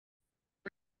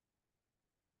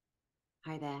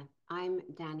Hi there, I'm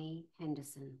Dani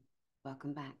Henderson.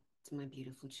 Welcome back to my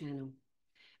beautiful channel.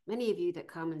 Many of you that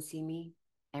come and see me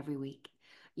every week,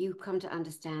 you come to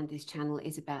understand this channel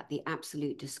is about the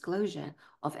absolute disclosure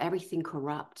of everything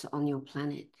corrupt on your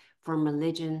planet, from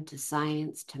religion to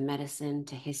science to medicine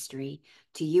to history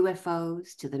to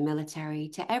UFOs to the military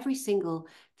to every single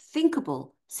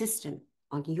thinkable system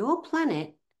on your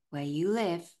planet where you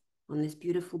live on this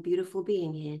beautiful, beautiful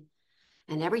being here,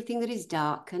 and everything that is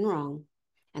dark and wrong,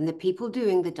 and the people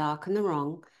doing the dark and the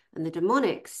wrong, and the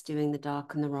demonics doing the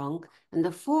dark and the wrong, and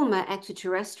the former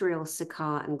extraterrestrial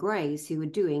Sakaar and Greys who are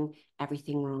doing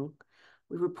everything wrong.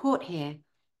 We report here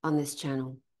on this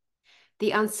channel.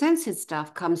 The uncensored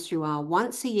stuff comes through our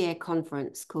once-a-year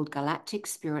conference called Galactic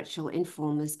Spiritual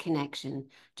Informers Connection.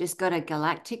 Just go to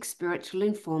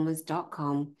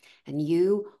galacticspiritualinformers.com and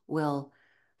you will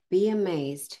be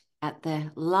amazed at the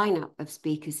lineup of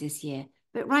speakers this year.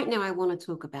 But right now I want to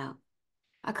talk about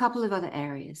a couple of other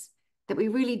areas that we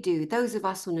really do, those of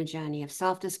us on a journey of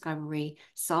self-discovery,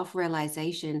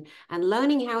 self-realization, and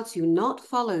learning how to not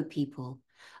follow people,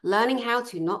 learning how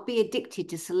to not be addicted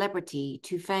to celebrity,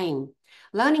 to fame,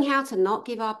 learning how to not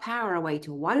give our power away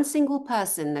to one single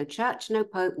person, no church, no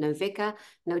pope, no vicar,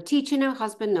 no teacher, no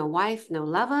husband, no wife, no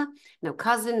lover, no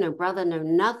cousin, no brother, no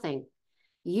nothing.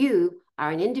 You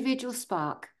are an individual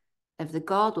spark of the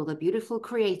God or the beautiful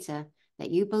creator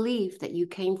that you believe that you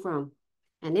came from.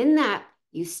 And in that,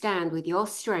 you stand with your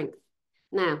strength.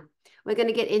 Now, we're going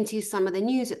to get into some of the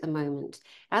news at the moment,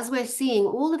 as we're seeing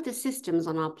all of the systems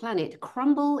on our planet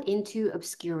crumble into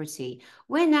obscurity.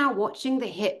 We're now watching the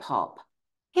hip hop,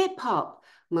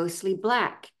 mostly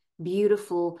black,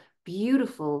 beautiful,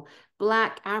 beautiful,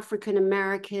 black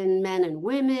African-American men and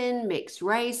women, mixed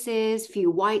races,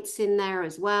 few whites in there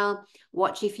as well.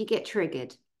 Watch if you get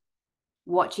triggered.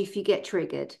 Watch if you get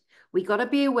triggered. We got to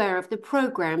be aware of the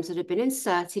programs that have been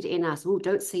inserted in us. Oh,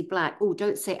 don't say black. Oh,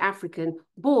 don't say African.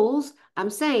 Balls. I'm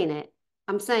saying it.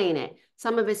 I'm saying it.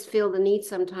 Some of us feel the need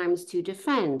sometimes to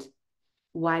defend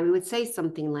why we would say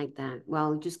something like that.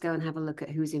 Well, just go and have a look at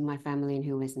who's in my family and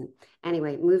who isn't.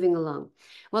 Anyway, moving along.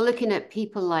 We're looking at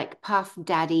people like Puff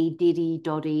Daddy, Diddy,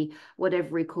 Doddy,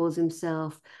 whatever he calls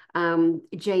himself,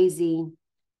 Jay-Z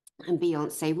and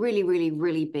Beyonce, really, really,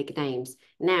 really big names.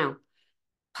 Now,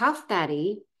 Puff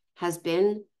Daddy has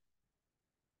been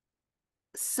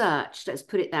searched, let's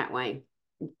put it that way,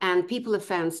 and people have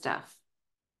found stuff.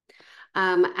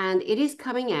 And it is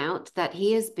coming out that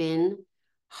he has been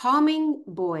harming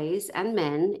boys and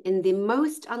men in the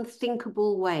most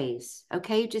unthinkable ways.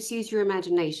 Okay, just use your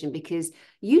imagination, because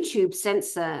YouTube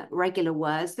censor regular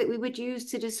words that we would use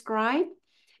to describe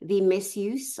the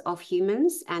misuse of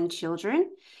humans and children,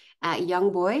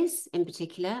 young boys in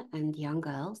particular, and young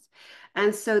girls.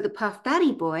 And so the Puff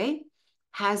Daddy boy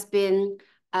has been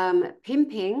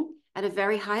pimping at a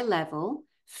very high level,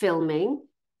 filming,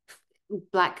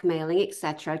 blackmailing,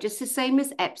 etc., just the same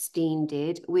as Epstein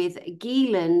did with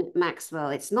Ghislaine Maxwell.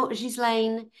 It's not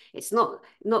Ghislaine, it's not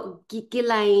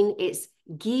Ghislaine, it's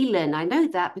Ghislaine. I know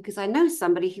that because I know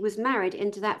somebody who was married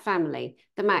into that family,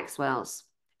 the Maxwells.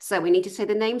 So we need to say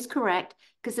the names correct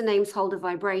because the names hold a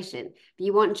vibration. If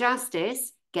you want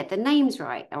justice, get the names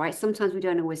right. All right. Sometimes we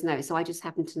don't always know. So I just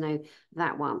happen to know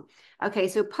that one. Okay.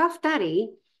 So Puff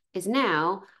Daddy is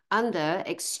now under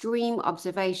extreme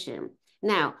observation.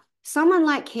 Now, someone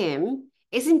like him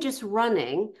isn't just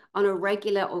running on a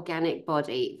regular organic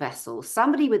body vessel.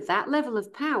 Somebody with that level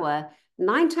of power,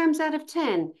 9 times out of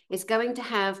 10, is going to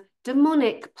have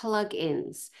demonic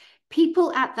plug-ins.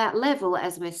 People at that level,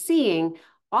 as we're seeing,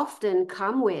 often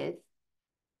come with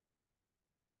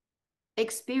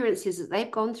experiences that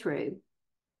they've gone through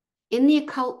in the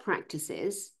occult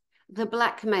practices, the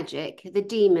black magic, the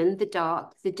demon, the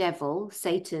dark, the devil,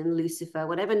 Satan, Lucifer,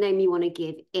 whatever name you want to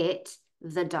give it,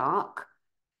 the dark.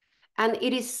 And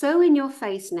it is so in your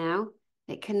face now,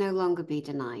 it can no longer be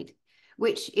denied,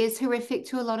 which is horrific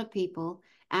to a lot of people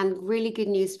and really good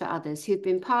news for others who've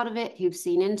been part of it, who've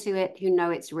seen into it, who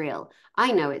know it's real.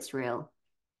 I know it's real.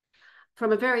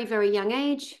 From a very, very young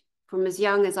age, from as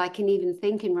young as I can even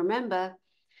think and remember,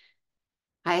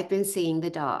 I have been seeing the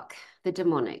dark, the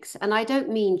demonics. And I don't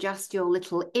mean just your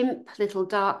little imp, little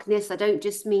darkness. I don't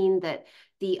just mean that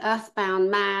the earthbound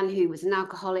man who was an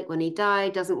alcoholic when he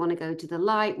died doesn't want to go to the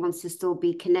light, wants to still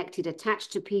be connected,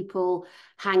 attached to people,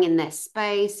 hang in their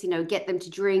space, you know, get them to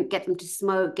drink, get them to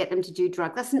smoke, get them to do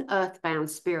drugs. That's an earthbound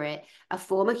spirit, a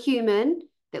former human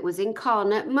that was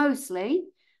incarnate mostly,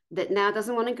 that now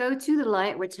doesn't want to go to the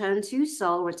light, return to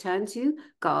soul, return to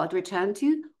God, return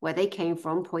to where they came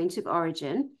from, point of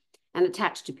origin, and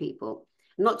attached to people.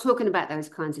 I'm not talking about those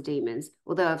kinds of demons,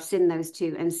 although I've seen those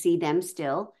too and see them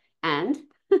still And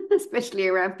especially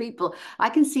around people, I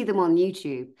can see them on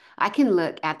YouTube. I can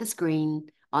look at the screen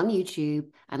on YouTube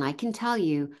and I can tell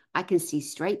you, I can see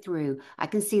straight through. I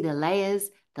can see the layers,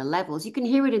 the levels. You can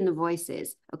hear it in the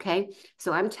voices. Okay.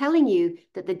 So I'm telling you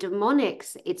that the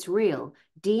demonics, it's real.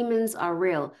 Demons are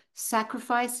real.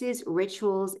 Sacrifices,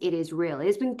 rituals, it is real. It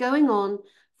has been going on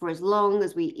for as long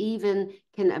as we even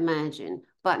can imagine,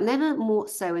 but never more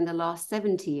so in the last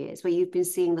 70 years, where you've been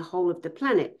seeing the whole of the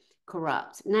planet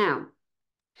corrupt. Now,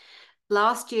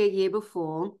 last year, year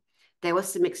before, there were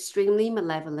some extremely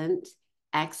malevolent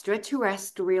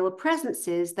extraterrestrial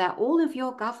presences that all of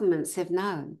your governments have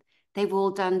known. They've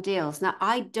all done deals. Now,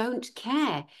 I don't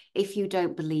care if you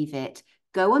don't believe it.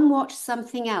 Go and watch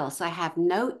something else. I have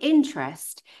no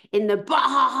interest in the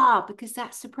bah, because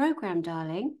that's the program,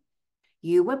 darling.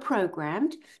 You were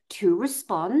programmed to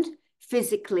respond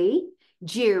physically,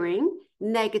 jeering,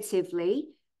 negatively,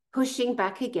 pushing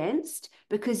back against,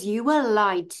 because you were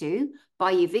lied to by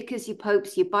your vicars, your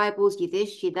popes, your Bibles, your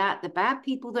this, your that, the bad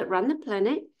people that run the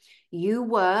planet. You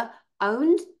were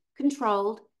owned,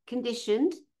 controlled,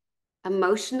 conditioned,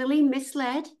 emotionally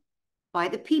misled by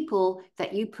the people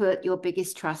that you put your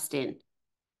biggest trust in.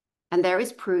 And there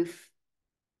is proof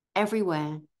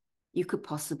everywhere you could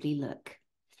possibly look.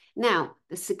 Now,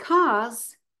 the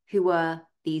Sicars, who were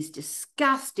these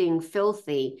disgusting,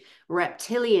 filthy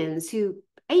reptilians who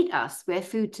ate us, we're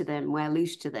food to them, we're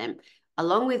loose to them,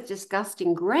 along with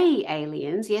disgusting grey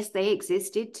aliens, yes, they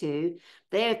existed too,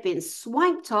 they have been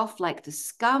swiped off like the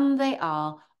scum they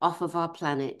are off of our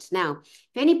planet. Now,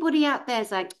 if anybody out there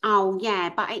is like, oh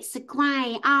yeah, but it's a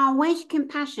grey, oh, where's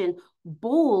compassion?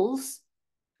 Balls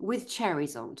with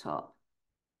cherries on top.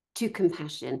 To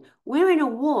compassion. We're in a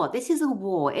war. This is a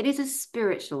war. It is a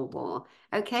spiritual war.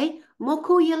 Okay? More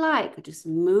call you like. Just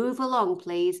move along,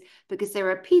 please, because there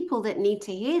are people that need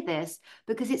to hear this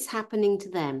because it's happening to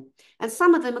them. And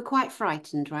some of them are quite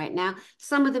frightened right now.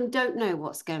 Some of them don't know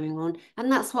what's going on. And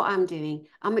that's what I'm doing.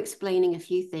 I'm explaining a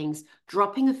few things,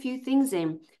 dropping a few things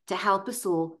in to help us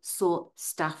all sort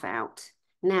stuff out.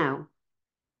 Now,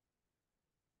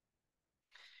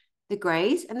 the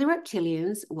Greys and the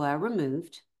Reptilians were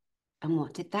removed. And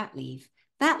what did that leave?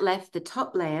 That left the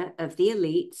top layer of the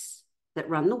elites that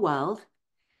run the world,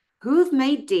 who've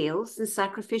made deals and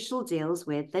sacrificial deals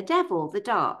with the devil, the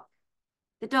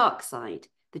dark side,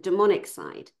 the demonic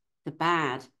side, the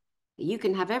bad. You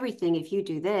can have everything if you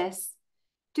do this,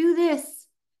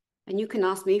 and you can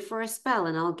ask me for a spell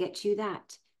and I'll get you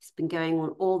that. It's been going on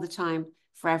all the time,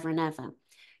 forever and ever.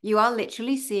 You are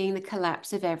literally seeing the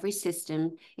collapse of every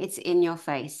system. It's in your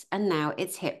face. And now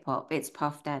it's hip hop. It's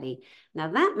Puff Daddy.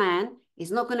 Now that man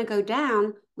is not going to go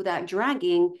down without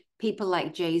dragging people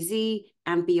like Jay-Z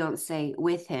and Beyonce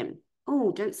with him.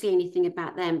 Oh, don't say anything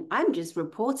about them. I'm just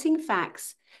reporting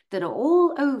facts that are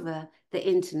all over the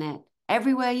internet,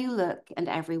 everywhere you look and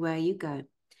everywhere you go.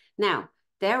 Now,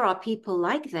 there are people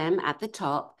like them at the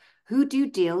top who do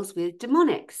deals with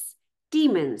demonics,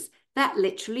 demons, that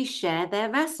literally share their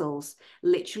vessels,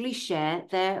 literally share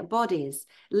their bodies,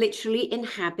 literally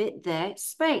inhabit their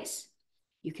space.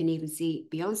 You can even see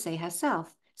Beyonce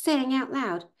herself saying out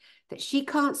loud that she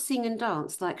can't sing and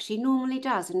dance like she normally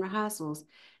does in rehearsals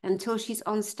until she's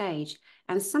on stage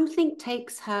and something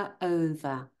takes her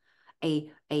over.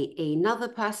 Another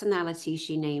personality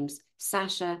she names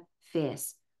Sasha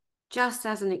Fierce. Just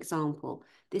as an example,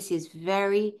 this is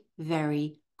very,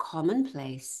 very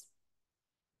commonplace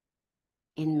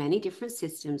in many different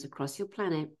systems across your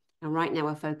planet. And right now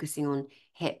we're focusing on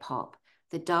hip hop.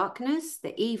 The darkness,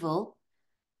 the evil,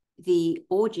 the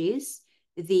orgies,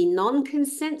 the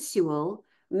non-consensual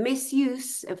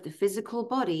misuse of the physical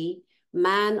body,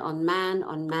 man on man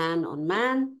on man on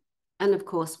man. And of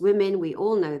course, women, we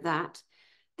all know that.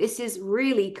 This is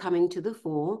really coming to the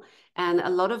fore. And a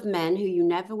lot of men who you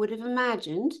never would have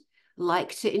imagined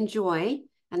like to enjoy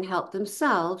and help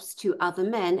themselves to other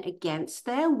men against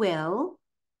their will,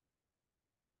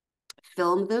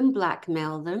 film them,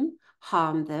 blackmail them,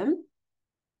 harm them,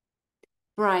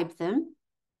 bribe them,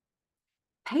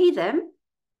 pay them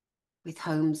with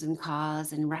homes and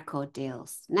cars and record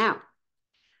deals. Now,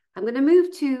 I'm going to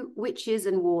move to witches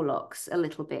and warlocks a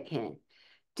little bit here.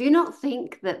 Do not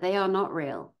think that they are not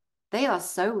real. They are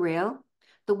so real.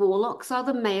 The warlocks are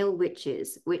the male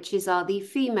witches. Witches are the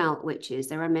female witches.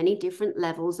 There are many different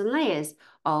levels and layers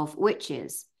of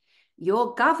witches.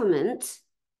 Your government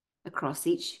across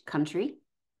each country,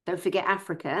 don't forget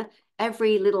Africa,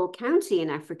 every little county in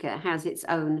Africa has its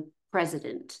own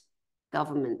president,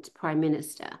 government, prime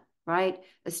minister, right?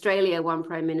 Australia, one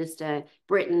prime minister,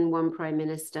 Britain, one prime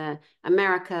minister,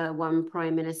 America, one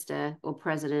prime minister or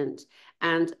president,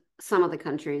 and some other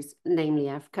countries, namely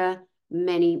Africa,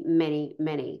 many, many,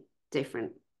 many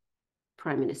different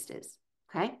prime ministers.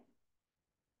 Okay.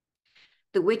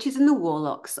 The witches and the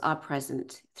warlocks are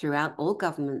present throughout all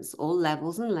governments, all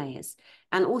levels and layers,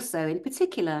 and also in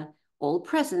particular, all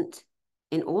present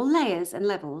in all layers and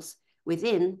levels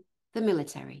within the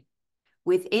military,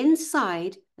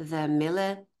 inside the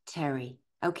military.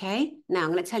 Okay, now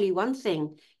I'm going to tell you one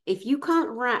thing. If you can't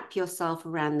wrap yourself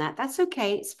around that, that's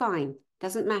okay, it's fine,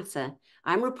 doesn't matter.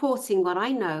 I'm reporting what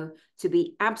I know to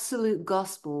be absolute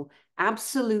gospel,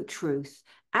 absolute truth,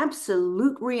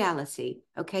 absolute reality.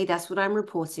 Okay, that's what I'm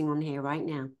reporting on here right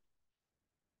now.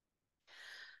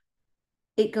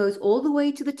 It goes all the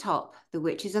way to the top. The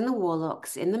witches and the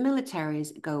warlocks in the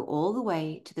militaries go all the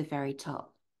way to the very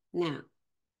top. Now,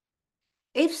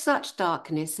 if such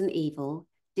darkness and evil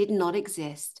did not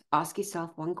exist, ask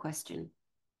yourself one question.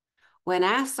 When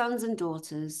our sons and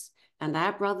daughters and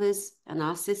our brothers and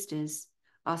our sisters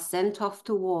are sent off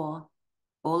to war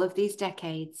all of these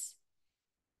decades,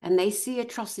 and they see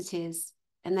atrocities,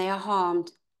 and they are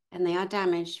harmed, and they are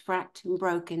damaged, fracked and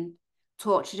broken,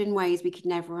 tortured in ways we could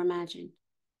never imagine,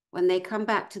 when they come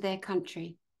back to their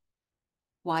country,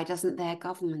 why doesn't their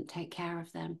government take care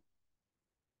of them?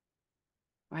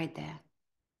 Right there.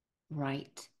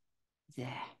 Right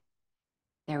there.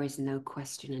 There is no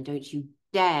question. And don't you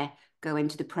dare go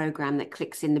into the program that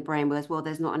clicks in the brain where, well,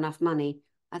 there's not enough money.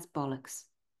 That's bollocks.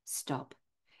 Stop.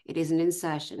 It is an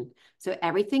insertion. So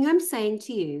everything I'm saying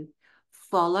to you,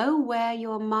 follow where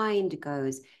your mind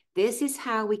goes. This is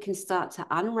how we can start to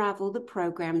unravel the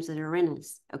programs that are in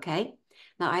us, okay?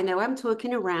 Now, I know I'm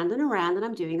talking around and around, and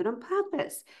I'm doing it on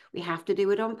purpose. We have to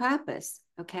do it on purpose,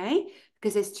 okay?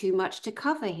 Because there's too much to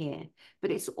cover here,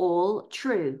 but it's all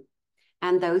true.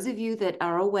 And those of you that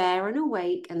are aware and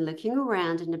awake and looking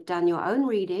around and have done your own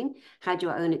reading, had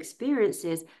your own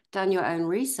experiences, done your own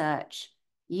research,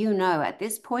 you know at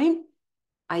this point,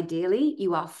 ideally,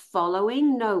 you are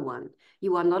following no one.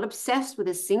 You are not obsessed with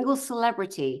a single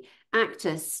celebrity,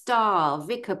 actor, star,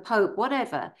 vicar, pope,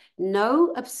 whatever.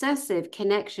 No obsessive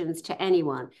connections to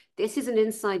anyone. This is an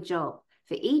inside job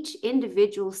for each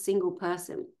individual single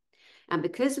person. And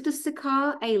because of the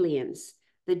Sakaar aliens,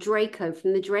 the Draco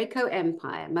from the Draco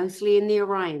Empire, mostly in the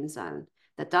Orion Zone,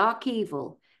 the dark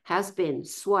evil has been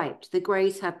swiped. The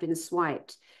Greys have been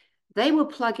swiped. They were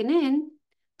plugging in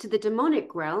to the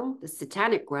demonic realm, the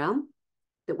satanic realm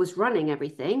that was running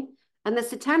everything. And the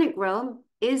satanic realm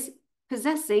is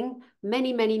possessing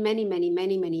many, many, many, many,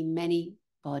 many, many, many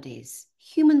bodies,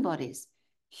 human bodies,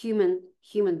 human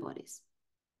bodies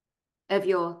of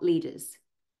your leaders.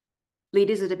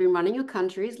 Leaders that have been running your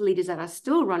countries, leaders that are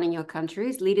still running your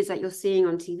countries, leaders that you're seeing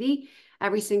on TV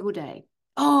every single day.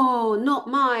 Oh, not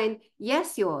mine.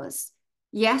 Yes, yours.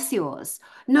 Yes, yours.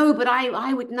 No, but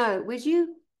I would know. Would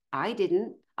you? I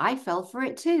didn't. I fell for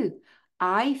it too.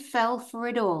 I fell for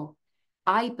it all.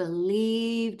 I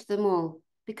believed them all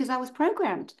because I was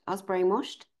programmed. I was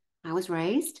brainwashed. I was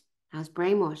raised. I was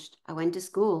brainwashed. I went to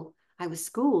school. I was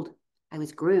schooled. I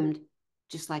was groomed,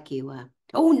 just like you were.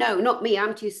 Oh, no, not me.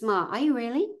 I'm too smart. Are you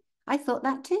really? I thought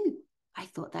that too. I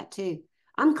thought that too.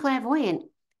 I'm clairvoyant.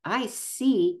 I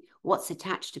see what's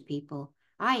attached to people.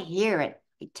 I hear it.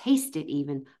 I taste it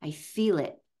even. I feel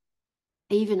it.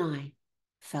 Even I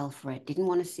fell for it. Didn't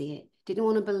want to see it. Didn't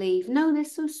want to believe. No, they're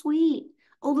so sweet.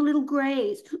 All the little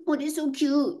greys. Oh, they're so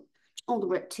cute. All the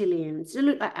reptilians. They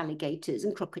look like alligators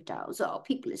and crocodiles. Oh,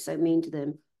 people are so mean to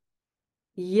them.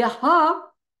 Yaha.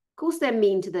 Of course they're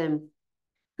mean to them.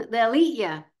 They'll eat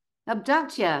you,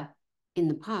 abduct you. In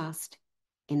the past.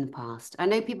 I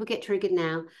know people get triggered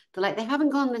now. They're like, they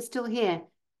haven't gone, they're still here.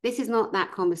 This is not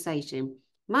that conversation.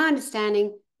 My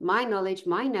understanding, my knowledge,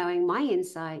 my knowing, my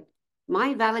insight,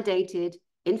 my validated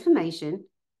information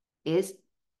is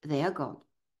they are gone.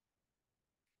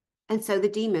 And so the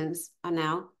demons are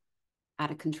now out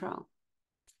of control.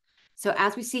 So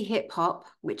as we see hip hop,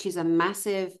 which is a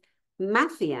massive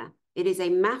mafia, it is a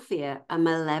mafia, a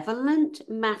malevolent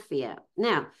mafia.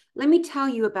 Now, let me tell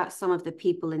you about some of the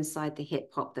people inside the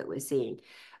hip hop that we're seeing.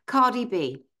 Cardi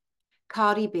B,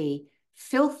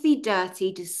 filthy,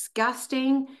 dirty,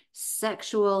 disgusting,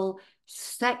 sexual,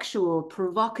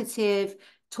 provocative,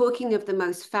 talking of the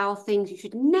most foul things. You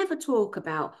should never talk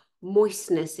about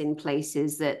moistness in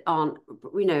places that aren't,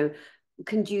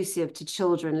 conducive to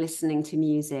children listening to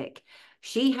music.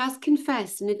 She has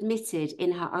confessed and admitted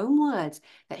in her own words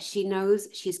that she knows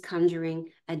she's conjuring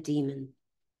a demon.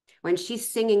 When she's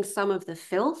singing some of the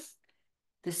filth,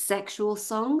 the sexual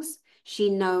songs,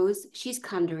 she knows she's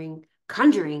conjuring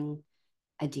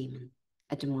a demon,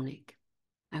 a demonic.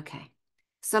 Okay.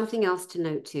 Something else to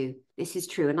note too. This is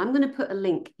true. And I'm going to put a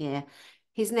link here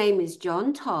His name is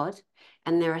John Todd,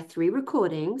 and there are 3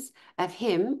 recordings of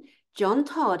him. John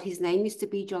Todd, his name used to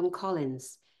be John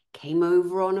Collins, came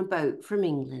over on a boat from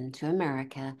England to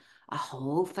America, a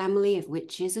whole family of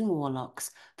witches and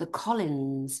warlocks, the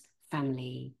Collins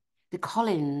family. The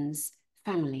Collins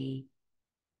family.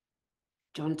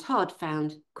 John Todd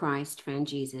found Christ, found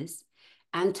Jesus,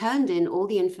 and turned in all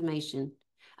the information.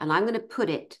 And I'm going to put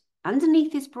it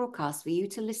underneath this broadcast for you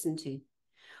to listen to.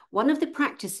 One of the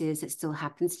practices that still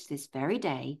happens to this very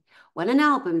day, when an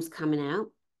album's coming out,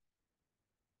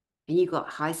 and you got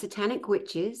high satanic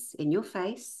witches in your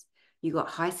face, you got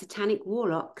high satanic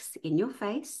warlocks in your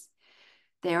face,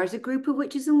 there is a group of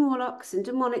witches and warlocks and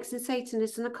demonics and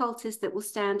satanists and occultists that will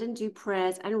stand and do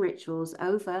prayers and rituals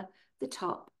over the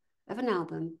top of an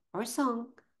album or a song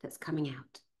that's coming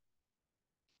out.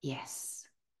 Yes,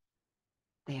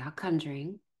 they are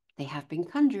conjuring, they have been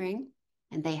conjuring,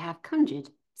 and they have conjured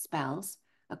spells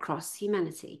across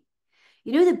humanity.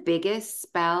 You know, the biggest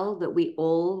spell that we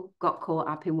all got caught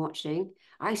up in watching?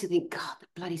 I used to think, God, the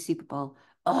bloody Super Bowl.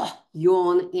 Oh,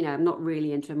 yawn. You know, I'm not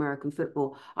really into American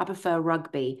football. I prefer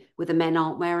rugby where the men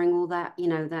aren't wearing all that, you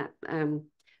know, that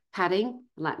padding.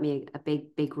 Like me, a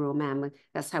big raw man.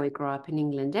 That's how we grew up in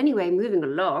England. Anyway, moving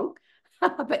along.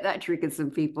 I bet that triggered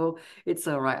some people. It's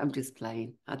all right. I'm just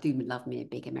playing. I do love me a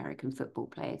big American football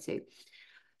player too.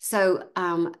 So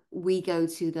we go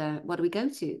to what do we go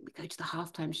to? We go to the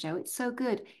halftime show. It's so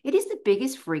good. It is the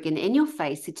biggest friggin'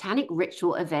 in-your-face satanic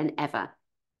ritual event ever.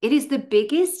 It is the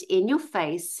biggest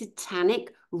in-your-face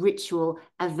satanic ritual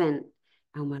event.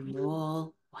 And we're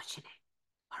all watching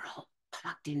it. We're all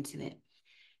plugged into it.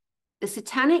 The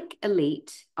satanic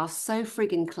elite are so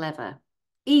friggin' clever.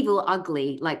 Evil,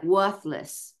 ugly, like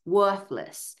worthless,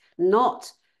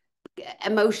 not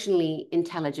emotionally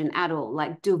intelligent at all,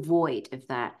 like devoid of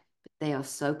that. But they are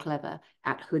so clever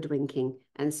at hoodwinking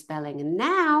and spelling. And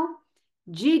now,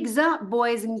 jig's up,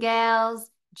 boys and gals.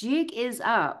 Jig is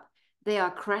up. They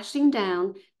are crashing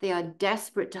down. They are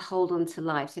desperate to hold on to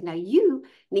life. So now you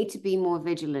need to be more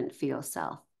vigilant for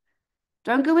yourself.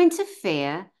 Don't go into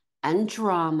fear and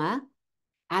drama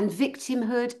and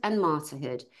victimhood and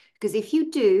martyrhood. Because if you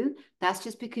do, that's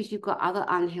just because you've got other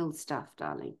unhealed stuff,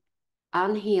 darling.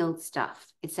 Unhealed stuff.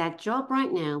 It's our job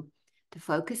right now to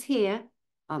focus here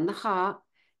on the heart,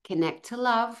 connect to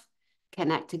love,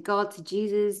 connect to God, to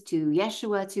Jesus, to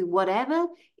Yeshua, to whatever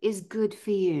is good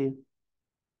for you.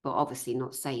 But obviously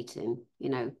not Satan, you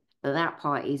know, that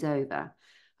party's over.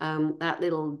 That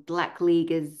little black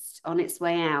league is on its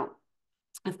way out.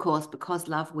 Of course, because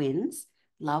love wins,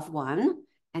 love won,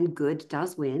 and good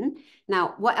does win.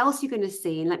 Now, what else you're going to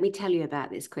see, and let me tell you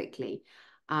about this quickly.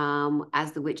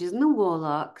 As the witches and the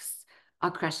warlocks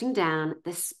are crashing down,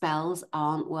 the spells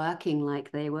aren't working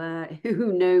like they were.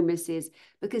 Who know, missus?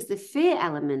 Because the fear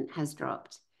element has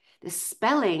dropped. The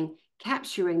spelling,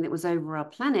 capturing that was over our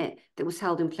planet that was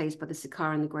held in place by the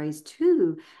Sakaar and the Greys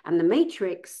too, and the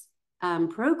Matrix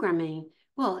programming,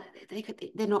 well,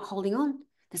 they're not holding on.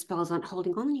 The spells aren't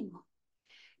holding on anymore.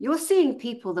 You're seeing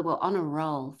people that were on a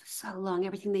roll for so long,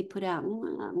 everything they put out,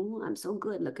 I'm so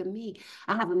good, look at me.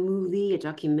 I have a movie, a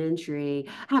documentary,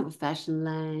 I have a fashion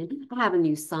line, I have a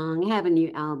new song, I have a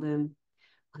new album.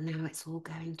 Well, now it's all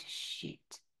going to shit.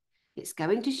 It's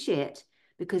going to shit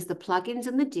because the plugins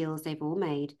and the deals they've all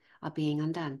made are being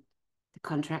undone. The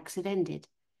contracts have ended.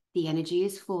 The energy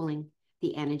is falling.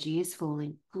 The energy is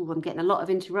falling. Ooh, I'm getting a lot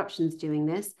of interruptions doing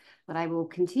this, but I will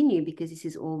continue because this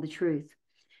is all the truth.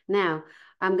 Now,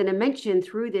 I'm going to mention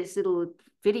through this little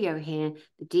video here,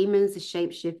 the demons, the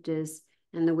shapeshifters,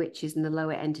 and the witches and the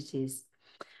lower entities.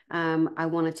 I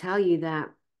want to tell you that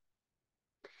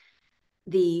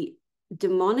the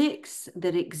demonics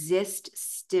that exist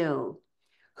still,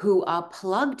 who are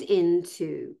plugged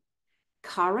into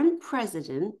current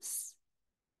presidents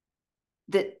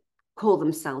that call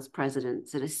themselves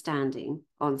presidents that are standing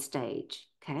on stage,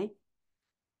 okay?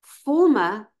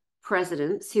 Former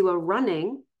presidents who are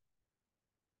running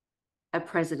a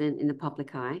president in the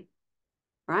public eye,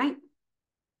 right?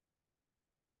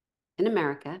 In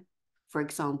America, for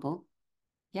example.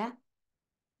 Yeah?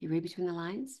 You read between the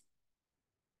lines?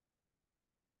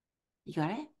 You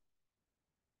got it?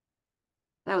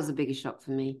 That was the biggest shock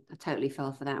for me. I totally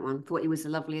fell for that one. Thought he was the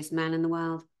loveliest man in the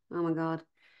world. Oh my God.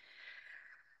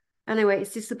 Anyway,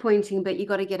 it's disappointing, but you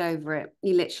got to get over it.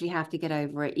 You literally have to get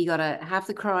over it. You got to have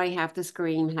the cry, have the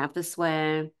scream, have the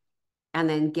swear, and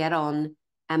then get on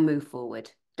and move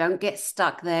forward. Don't get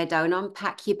stuck there. Don't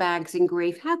unpack your bags in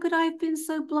grief. How could I have been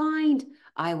so blind?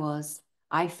 I was.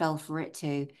 I fell for it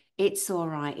too. It's all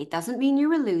right. It doesn't mean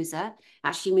you're a loser.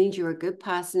 Actually means you're a good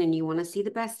person and you want to see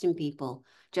the best in people,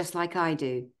 just like I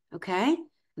do. Okay?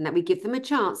 and that we give them a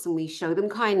chance and we show them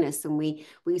kindness and we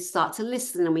start to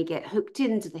listen and we get hooked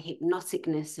into the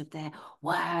hypnoticness of their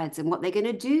words and what they're going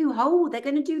to do. Oh, they're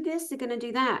going to do this, they're going to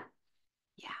do that.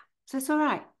 Yeah, so it's all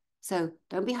right. So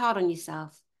don't be hard on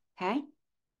yourself, okay?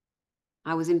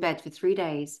 I was in bed for 3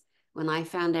 days when I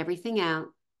found everything out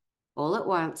all at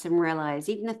once and realized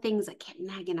even the things that kept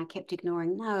nagging, I kept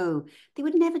ignoring. No, they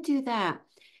would never do that.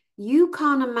 You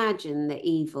can't imagine the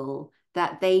evil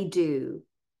that they do,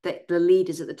 that the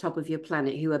leaders at the top of your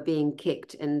planet who are being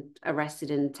kicked and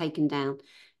arrested and taken down.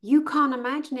 You can't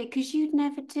imagine it because you'd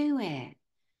never do it.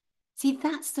 See,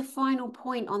 that's the final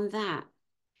point on that.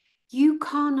 You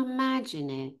can't imagine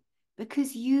it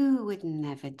because you would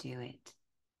never do it.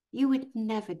 You would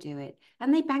never do it.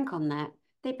 And they bank on that.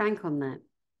 They bank on that.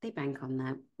 They bank on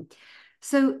that.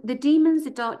 So the demons,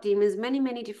 the dark demons, many,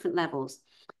 many different levels.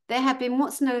 There have been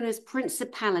what's known as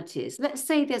principalities. Let's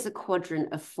say there's a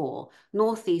quadrant of 4,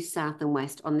 north, east, south, and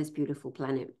west on this beautiful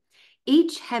planet,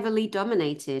 each heavily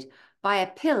dominated by a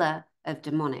pillar of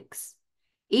demonics.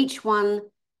 Each one,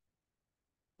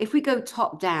 if we go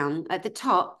top down, at the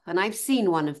top, and I've seen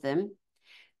one of them,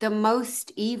 the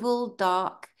most evil,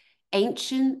 dark,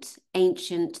 ancient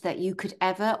that you could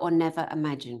ever or never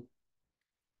imagine.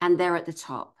 And they're at the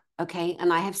top. Okay.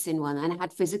 And I have seen one and I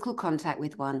had physical contact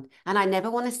with one. And I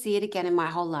never want to see it again in my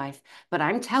whole life. But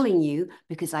I'm telling you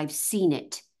because I've seen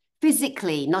it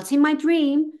physically, not in my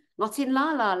dream, not in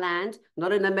La La Land,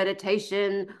 not in a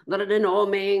meditation, not in an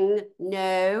oming.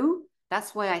 No.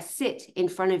 That's why I sit in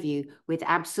front of you with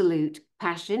absolute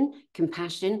passion,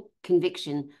 compassion,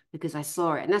 conviction, because I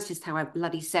saw it. And that's just how I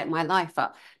bloody set my life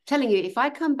up. I'm telling you, if I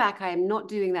come back, I am not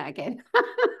doing that again.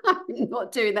 I'm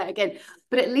not doing that again.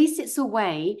 But at least it's a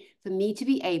way for me to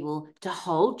be able to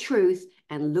hold truth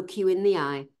and look you in the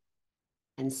eye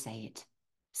and say it.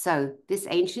 So this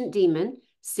ancient demon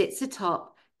sits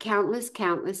atop countless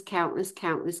other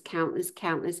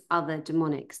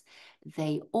demonics.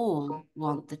 They all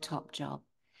want the top job.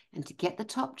 And to get the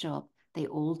top job, they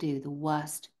all do the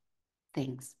worst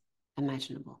things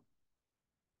imaginable.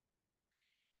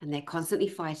 And they're constantly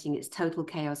fighting. It's total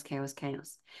chaos.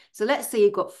 So let's say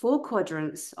you've got 4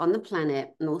 quadrants on the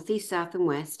planet, north, east, south, and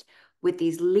west, with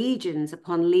these legions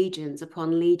upon legions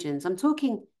upon legions. I'm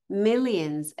talking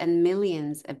millions and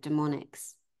millions of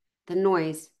demonics. The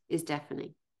noise is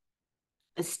deafening.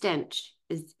 A stench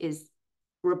is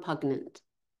repugnant.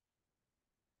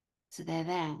 So they're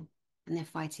there and they're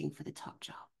fighting for the top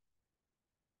job.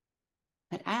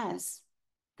 But as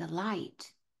the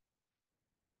light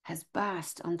has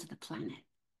burst onto the planet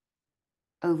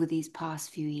over these past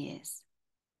few years,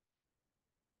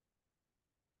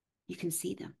 you can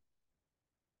see them.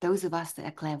 Those of us that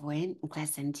are clairvoyant and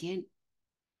clairsentient,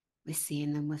 we're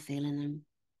seeing them, we're feeling them,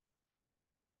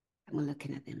 and we're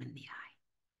looking at them in the eye.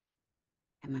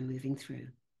 And we're moving through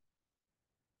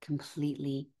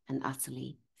completely and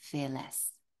utterly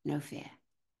fearless, no fear.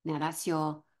 Now that's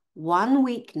your one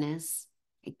weakness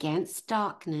against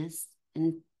darkness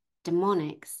and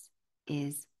demonics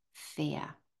is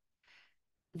fear.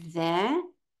 Their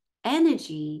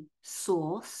energy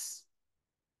source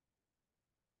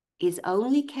is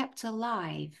only kept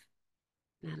alive,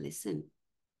 now listen,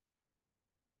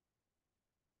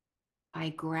 by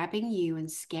grabbing you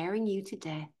and scaring you to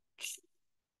death,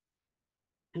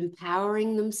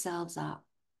 empowering themselves up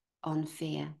on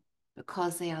fear,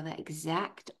 because they are the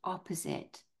exact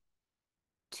opposite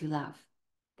to love.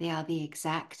 They are the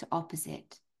exact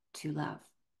opposite to love.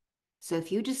 So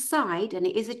if you decide, and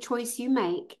it is a choice you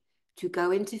make, to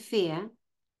go into fear,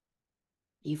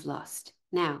 you've lost.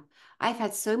 Now, I've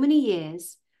had so many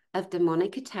years of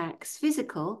demonic attacks,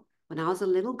 physical, when I was a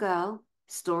little girl,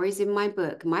 stories in my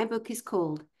book. My book is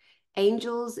called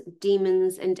Angels,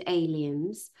 Demons, and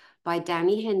Aliens by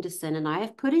Dani Henderson. And I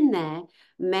have put in there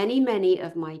many, many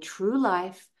of my true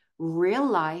life,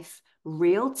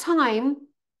 real time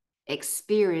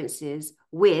experiences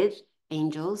with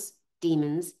angels,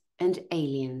 demons, and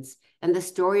aliens. And the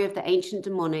story of the ancient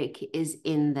demonic is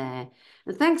in there.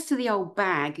 And thanks to the old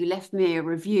bag who left me a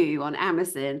review on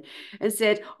Amazon and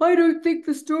said, I don't think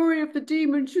the story of the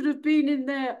demon should have been in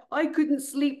there. I couldn't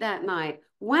sleep that night.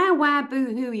 Wah,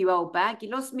 boo-hoo, you old bag.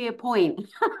 You lost me a point.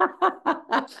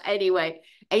 Anyway,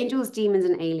 angels, demons,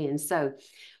 and aliens. So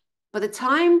by the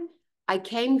time I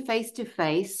came face to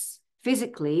face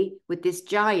physically with this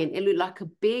giant, it looked like a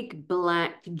big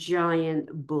black giant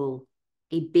bull.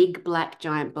 A big black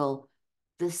giant bull.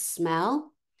 The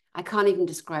smell, I can't even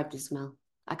describe the smell.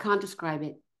 I can't describe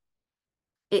it.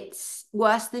 It's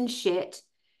worse than shit.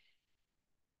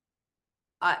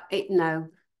 No,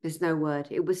 there's no word.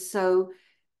 It was so,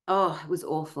 oh, it was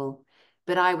awful.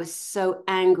 but I was so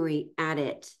angry at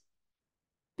it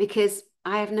because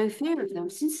I have no fear of them.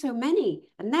 I've seen so many,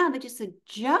 and now they're just a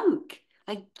joke.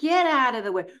 Like, get out of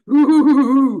the way.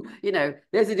 Ooh, you know,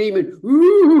 there's a demon.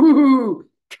 Ooh,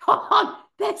 God,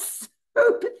 that's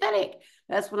so pathetic.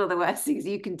 That's one of the worst things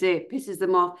you can do. It pisses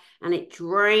them off and it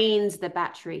drains the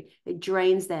battery. It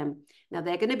drains them. Now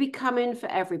they're going to be coming for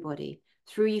everybody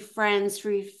through your friends,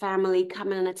 through your family,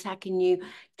 coming and attacking you,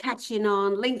 catching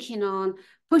on, linking on,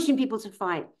 pushing people to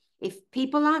fight. If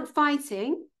people aren't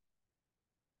fighting,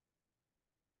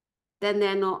 then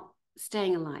they're not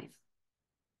staying alive.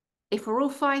 If we're all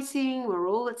fighting, we're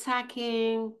all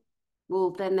attacking,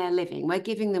 well, then they're living. We're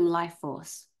giving them life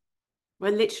force.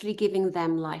 We're literally giving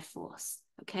them life force.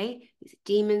 Okay? These are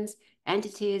demons,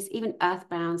 entities, even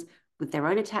earthbounds with their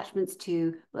own attachments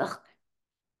to, ugh,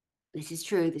 this is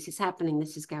true, this is happening,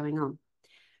 this is going on.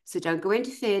 So don't go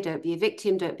into fear, don't be a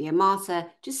victim, don't be a martyr.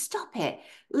 Just stop it.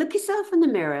 Look yourself in the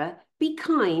mirror, be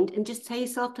kind, and just tell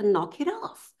yourself to knock it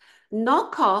off.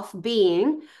 Knock off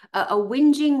being a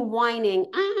whinging, whining.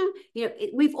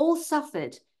 We've all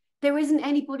suffered. There isn't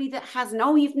anybody that hasn't.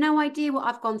 Oh, you've no idea what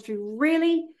I've gone through.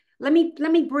 Really? Let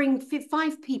me bring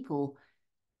 5 people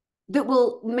that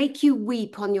will make you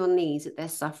weep on your knees at their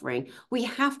suffering. We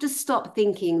have to stop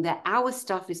thinking that our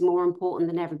stuff is more important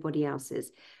than everybody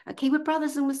else's. Okay, we're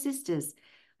brothers and we're sisters.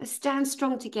 Let's stand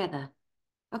strong together.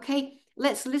 Okay,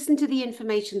 let's listen to the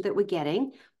information that we're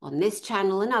getting on this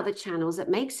channel and other channels that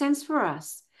make sense for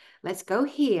us. Let's go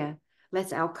here.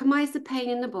 Let's alchemize the pain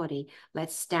in the body.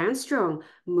 Let's stand strong,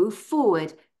 move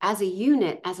forward as a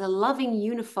unit, as a loving,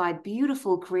 unified,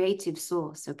 beautiful, creative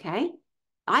source, okay?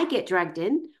 I get dragged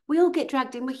in. We all get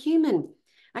dragged in. We're human.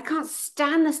 I can't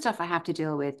stand the stuff I have to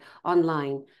deal with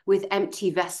online with empty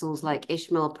vessels like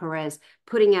Ishmael Perez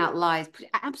putting out lies,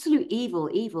 absolute evil,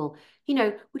 evil.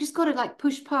 We just got to like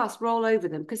push past, roll over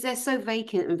them because they're so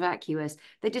vacant and vacuous.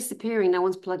 They're disappearing. No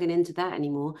one's plugging into that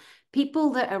anymore. People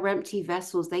that are empty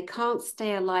vessels, they can't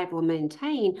stay alive or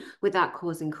maintain without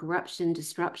causing corruption,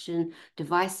 disruption,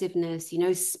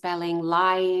 divisiveness, spelling,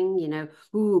 lying,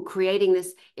 creating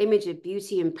this image of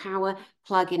beauty and power,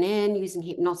 plugging in, using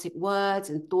hypnotic words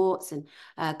and thoughts and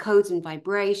codes and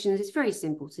vibrations. It's very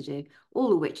simple to do. All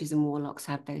the witches and warlocks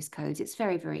have those codes. It's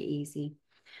very, very easy.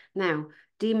 Now,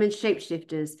 demon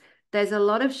shapeshifters. There's a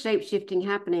lot of shapeshifting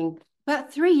happening.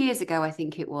 About 3 years ago, I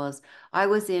think it was, I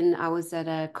was at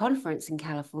a conference in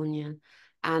California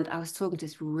and I was talking to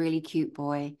this really cute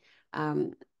boy.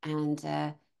 And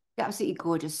absolutely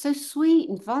gorgeous, so sweet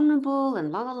and vulnerable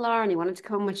and la la la. And he wanted to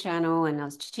come on my channel and I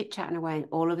was chit-chatting away. And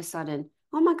all of a sudden,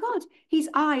 oh my God, his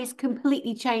eyes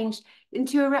completely changed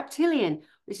into a reptilian.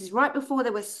 This is right before they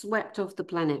were swept off the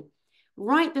planet.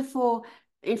 Right before,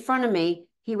 in front of me,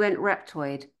 he went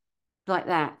reptoid like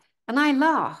that. And I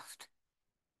laughed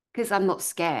because I'm not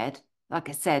scared. Like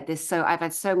I said, I've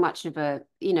had so much of a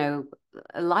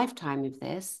lifetime of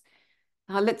this.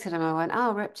 And I looked at him, I went,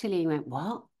 oh, reptilian. He went,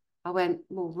 what? I went,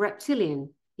 well, reptilian.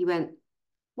 He went,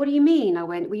 what do you mean? I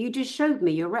went, well, you just showed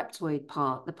me your reptoid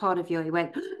part, the part of your, he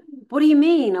went, what do you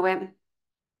mean? I went,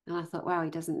 and I thought, wow, he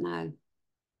doesn't know.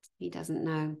 He doesn't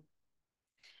know.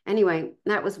 Anyway,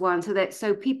 that was one.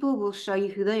 So people will show you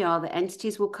who they are. The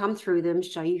entities will come through them,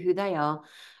 show you who they are.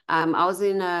 I was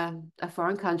in a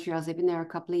foreign country. I was living there a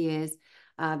couple of years.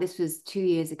 This was 2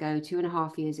 years ago,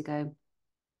 2.5 years ago.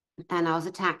 And I was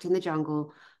attacked in the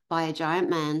jungle by a giant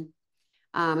man.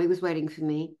 He was waiting for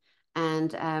me.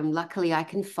 And luckily I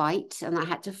can fight. And I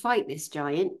had to fight this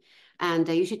giant. And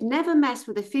you should never mess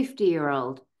with a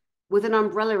 50-year-old with an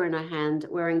umbrella in her hand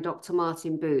wearing Dr.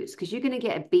 Martin boots because you're going to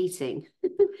get a beating.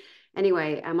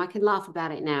 Anyway, I can laugh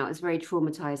about it now. It's very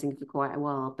traumatizing for quite a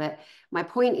while. But my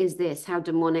point is this, how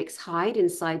demonics hide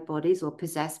inside bodies or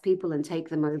possess people and take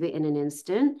them over in an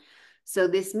instant. So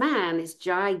this man, this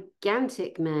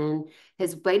gigantic man,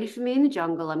 has waited for me in the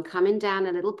jungle. I'm coming down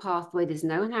a little pathway. There's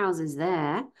no houses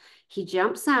there. He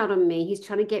jumps out on me. He's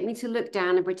trying to get me to look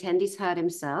down and pretend he's hurt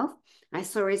himself. I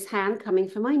saw his hand coming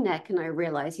for my neck and I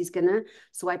realized he's gonna,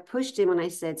 so I pushed him and I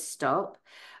said, stop.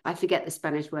 I forget the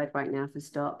Spanish word right now for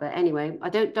stop. But anyway,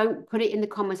 don't put it in the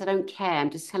comments. I don't care. I'm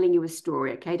just telling you a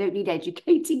story, okay? I don't need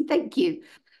educating. Thank you.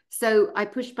 So I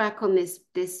pushed back on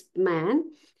this man.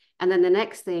 And then the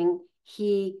next thing,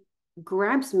 he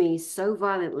grabs me so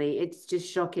violently. It's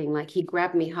just shocking. Like he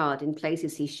grabbed me hard in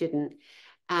places he shouldn't.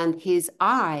 And his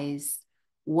eyes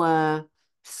were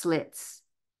slits.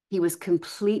 He was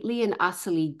completely and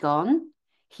utterly gone.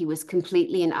 He was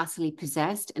completely and utterly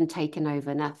possessed and taken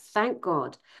over. Now, thank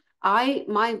God.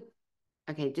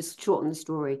 Okay, just shorten the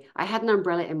story. I had an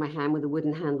umbrella in my hand with a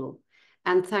wooden handle.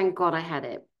 And thank God I had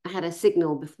it I had a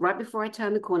signal right before I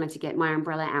turned the corner to get my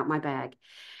umbrella out my bag.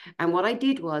 And what I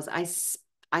did was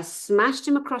I smashed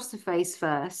him across the face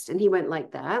first, and he went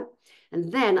like that.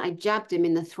 And then I jabbed him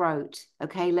in the throat.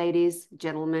 Okay, ladies,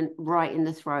 gentlemen, right in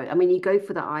the throat. I mean, you go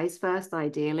for the eyes first,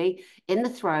 ideally, in the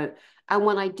throat. And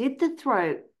when I did the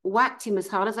throat, whacked him as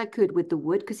hard as I could with the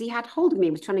wood because he had hold of me,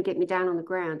 he was trying to get me down on the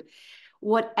ground.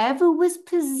 Whatever was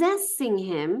possessing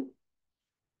him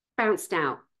bounced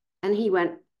out. And he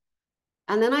went,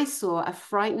 and then I saw a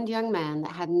frightened young man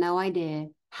that had no idea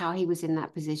how he was in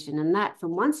that position. And that,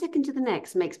 from 1 second to the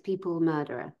next, makes people a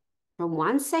murderer. From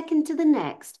 1 second to the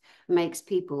next, makes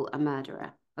people a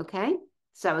murderer. Okay?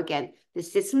 So again, the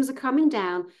systems are coming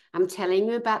down. I'm telling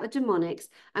you about the demonics.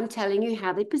 I'm telling you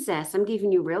how they possess. I'm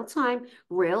giving you real time,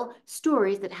 real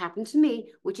stories that happened to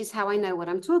me, which is how I know what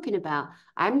I'm talking about.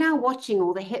 I'm now watching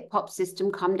all the hip hop system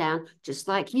come down, just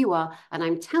like you are. And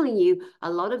I'm telling you,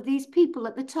 a lot of these people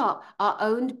at the top are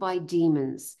owned by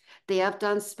demons. They have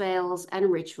done spells and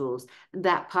rituals.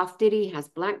 That Puff Diddy has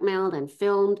blackmailed and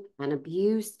filmed and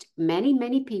abused many,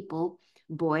 many people,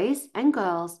 boys and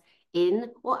girls, in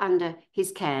or under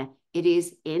his care. It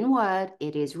is in word,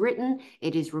 it is written,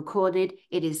 it is recorded,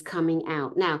 it is coming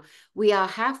out. Now, we are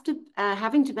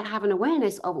having to have an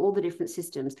awareness of all the different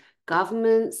systems: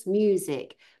 governments,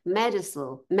 music,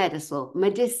 medicinal,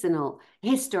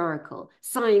 historical,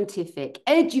 scientific,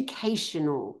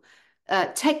 educational,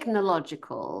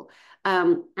 technological,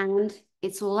 and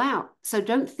it's all out. So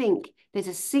don't think there's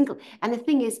a single. And the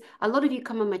thing is, a lot of you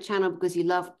come on my channel because you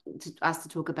love us to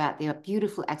talk about the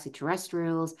beautiful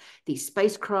extraterrestrials, these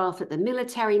spacecraft that the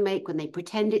military make when they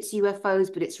pretend it's UFOs,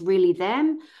 but it's really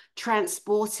them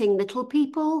transporting little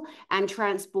people and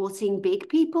transporting big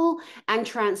people and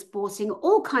transporting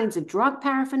all kinds of drug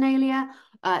paraphernalia.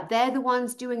 They're the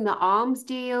ones doing the arms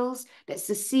deals. That's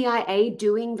the CIA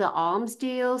doing the arms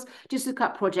deals. Just look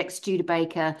up Project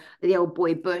Studebaker, the old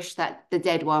boy Bush, that the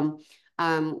dead one,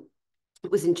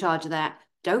 was in charge of that.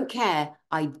 Don't care.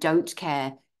 I don't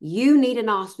care. You need an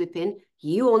arse whipping.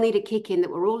 You all need a kick in that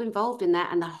we're all involved in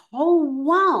that. And the whole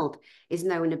world is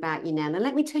knowing about you now. Now,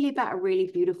 let me tell you about a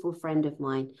really beautiful friend of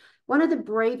mine, one of the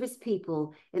bravest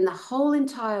people in the whole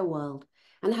entire world.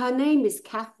 And her name is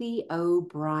Kathy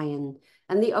O'Brien.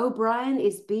 And the O'Brien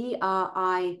is Brien.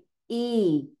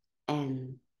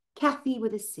 Kathy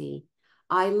with a C.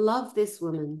 I love this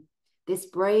woman, this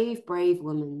brave, brave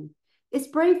woman. This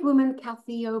brave woman,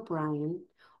 Kathy O'Brien,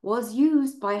 was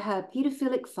used by her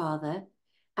pedophilic father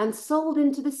and sold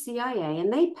into the CIA,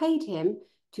 and they paid him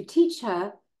to teach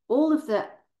her all of the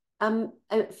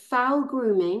foul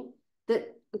grooming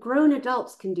that grown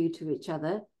adults can do to each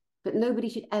other, but nobody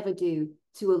should ever do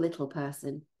to a little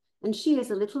person. And she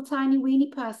is a little tiny weeny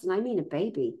person. I mean a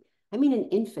baby. I mean an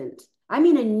infant. I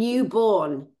mean a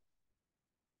newborn.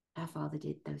 Her father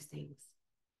did those things.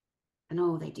 And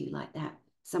oh, they do like that.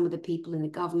 Some of the people in the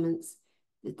governments,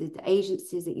 the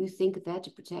agencies that you think are there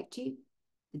to protect you,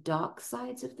 the dark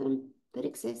sides of them that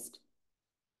exist.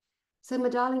 So my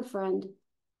darling friend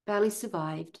barely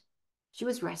survived. She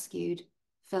was rescued,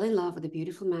 fell in love with a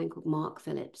beautiful man called Mark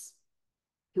Phillips,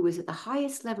 who was at the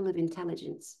highest level of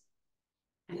intelligence.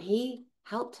 And he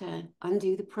helped her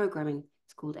undo the programming.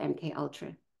 It's called MK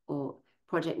Ultra or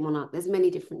Project Monarch. There's many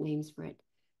different names for it.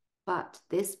 But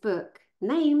this book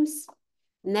names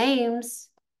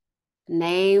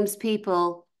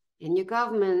people in your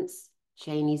governments.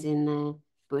 Cheney's in there,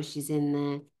 Bush is in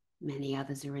there, many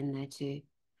others are in there too.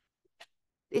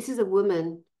 This is a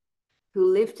woman who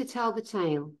lived to tell the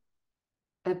tale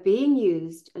of being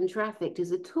used and trafficked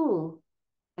as a tool,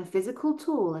 a physical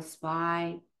tool, a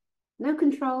spy, no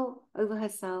control over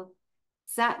herself,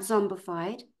 sat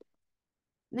zombified.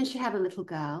 And then she had a little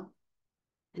girl,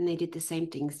 and they did the same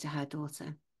things to her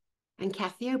daughter. And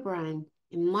Kathy O'Brien,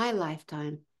 in my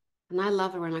lifetime, and I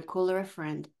love her and I call her a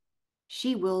friend,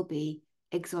 she will be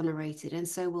exonerated, and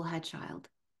so will her child.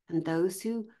 And those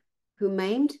who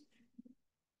maimed,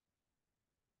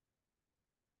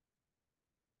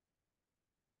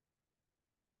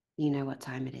 you know what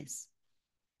time it is.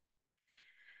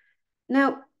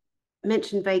 Now,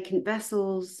 mentioned vacant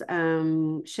vessels,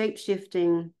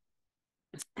 shape-shifting,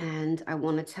 and I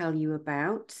want to tell you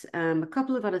about a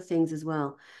couple of other things as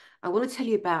well. I want to tell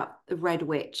you about the Red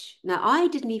Witch. Now, I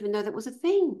didn't even know that was a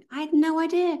thing. I had no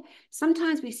idea.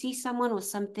 Sometimes we see someone or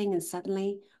something and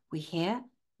suddenly we hear,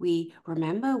 we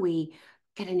remember, we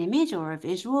get an image or a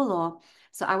visual or...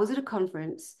 So I was at a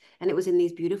conference and it was in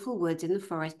these beautiful woods in the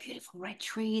forest, beautiful red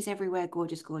trees everywhere,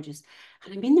 gorgeous, gorgeous.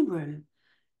 And I'm in the room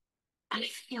and I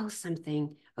feel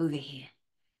something over here.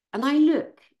 And I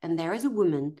look, and there is a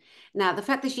woman. Now, the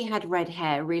fact that she had red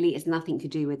hair really is nothing to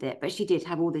do with it, but she did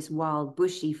have all this wild,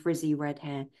 bushy, frizzy red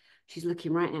hair. She's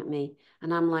looking right at me.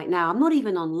 And I'm like, now, I'm not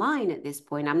even online at this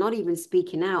point. I'm not even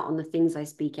speaking out on the things I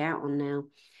speak out on now.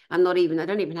 I don't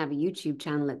even have a YouTube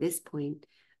channel at this point.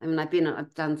 I mean,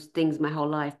 I've done things my whole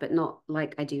life, but not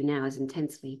like I do now as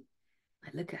intensely. I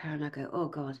look at her and I go, oh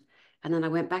God. And then I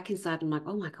went back inside and I'm like,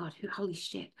 oh my God, holy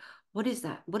shit. What is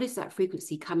that? What is that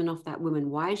frequency coming off that woman?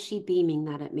 Why is she beaming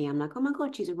that at me? I'm like, oh my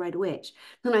God, she's a red witch.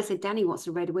 Then I said, Dani, what's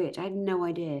a red witch? I had no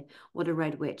idea what a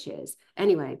red witch is.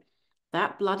 Anyway,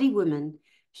 that bloody woman,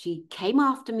 she came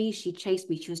after me. She chased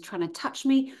me. She was trying to touch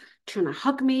me, trying to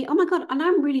hug me. Oh my God. And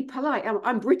I'm really polite.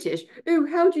 I'm British. Oh,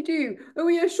 how do you do? Oh,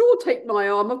 yeah, sure. Take my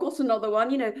arm. I've got another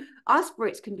one. You know, us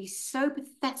Brits can be so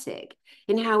pathetic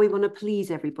in how we want to please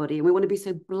everybody. And we want to be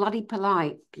so bloody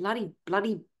polite,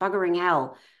 bloody buggering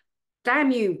hell.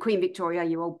 Damn you, Queen Victoria,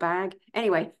 you old bag.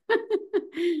 Anyway,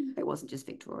 it wasn't just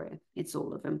Victoria, it's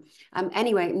all of them.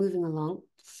 Anyway, moving along.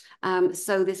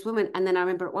 So this woman, and then I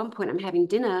remember at one point I'm having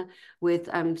dinner with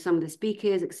some of the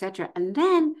speakers, etc. And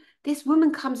then this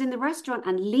woman comes in the restaurant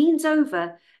and leans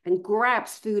over and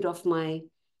grabs food off my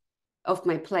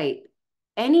plate.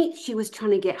 She was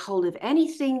trying to get hold of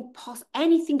anything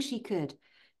she could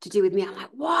to do with me. I'm like,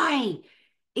 why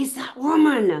is that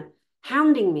woman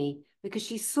hounding me? Because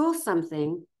she saw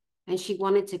something and she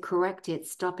wanted to correct it,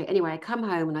 stop it. Anyway, I come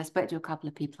home and I spoke to a couple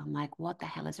of people. I'm like, what the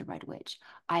hell is a red witch?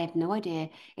 I have no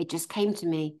idea. It just came to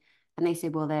me. And they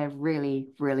said, well, they're really,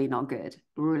 really not good,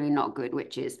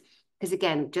 witches. Because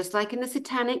again, just like in the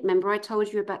satanic, remember I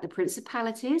told you about the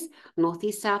principalities,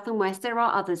 northeast, south, and west, there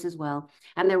are others as well.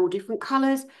 And they're all different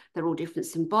colors, they're all different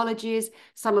symbologies.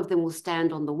 Some of them will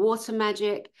stand on the water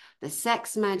magic, the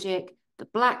sex magic, the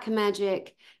black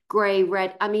magic, gray,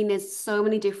 red. I mean, there's so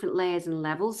many different layers and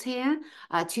levels here.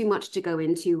 Too much to go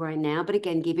into right now. But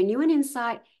again, giving you an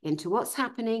insight into what's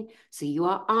happening so you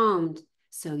are armed,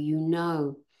 so you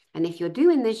know. And if you're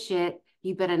doing this shit,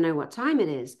 you better know what time it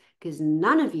is because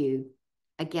none of you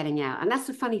are getting out. And that's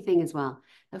the funny thing as well.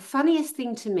 The funniest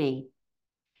thing to me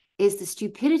is the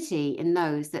stupidity in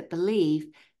those that believe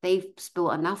they've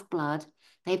spilled enough blood,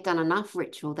 they've done enough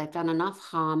ritual, they've done enough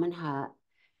harm and hurt,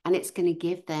 and it's going to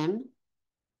give them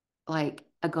like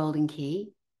a golden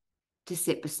key to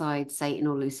sit beside Satan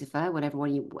or Lucifer,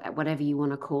 whatever you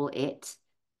want to call it,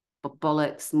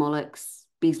 bollocks, mollocks,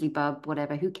 Beasley bub,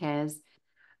 whatever, who cares?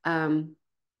 He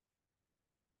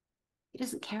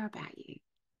doesn't care about you.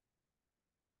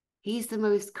 It's the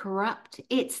most corrupt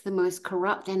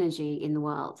energy in the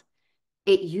world.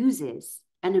 It uses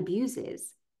and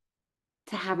abuses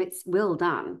to have its will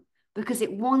done because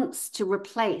it wants to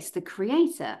replace the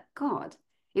creator, God.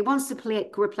 It wants to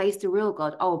replace the real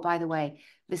God. Oh, by the way,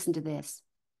 listen to this.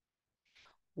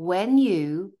 When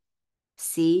you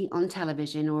see on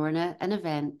television or in an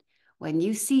event, when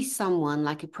you see someone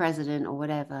like a president or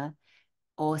whatever,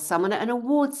 or someone at an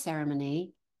award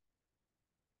ceremony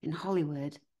in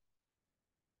Hollywood,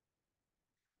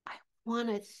 I want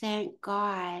to thank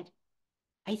God.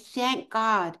 I thank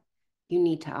God. You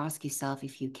need to ask yourself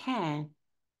if you can,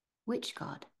 which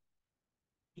God?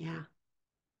 Yeah.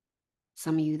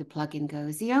 Some of you, the plug-in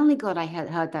goes, the only God I had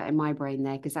heard that in my brain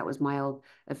there, because that was my old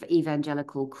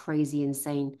evangelical, crazy,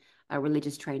 insane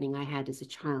religious training I had as a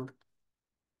child.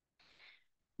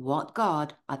 What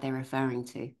God are they referring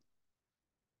to?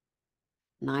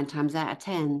 9 times out of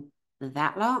 10,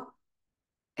 that lot,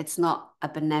 it's not a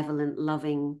benevolent,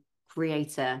 loving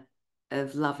creator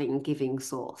of loving, giving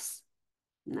source.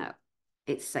 No,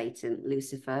 it's Satan,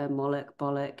 Lucifer, Moloch,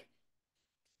 Bollock.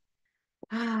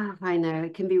 I know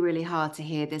it can be really hard to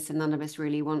hear this, and none of us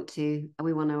really want to.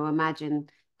 We want to imagine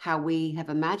how we have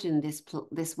imagined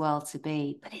this world to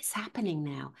be, but it's happening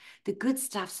now. The good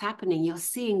stuff's happening. You're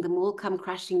seeing them all come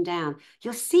crashing down.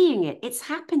 You're seeing it. It's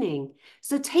happening.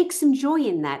 So take some joy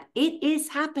in that. It is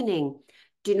happening.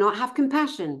 Do not have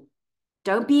compassion.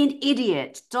 Don't be an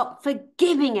idiot. Stop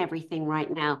forgiving everything right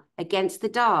now against the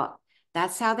dark.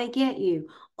 That's how they get you.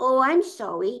 Oh, I'm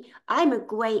sorry. I'm a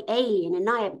grey alien and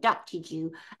I abducted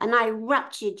you and I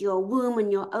ruptured your womb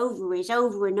and your ovaries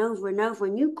over and over and over,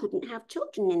 and you couldn't have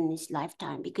children in this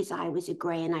lifetime because I was a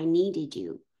grey and I needed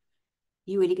you.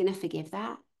 You really going to forgive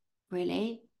that?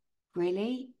 Really?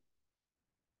 Really?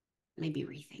 Maybe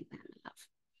rethink that, love.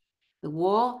 The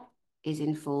war is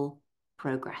in full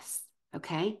progress,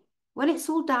 okay? When it's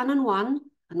all done and won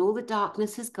and all the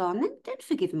darkness has gone, then don't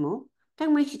forgive them all.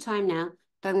 Don't waste your time now.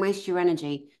 Don't waste your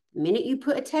energy. The minute you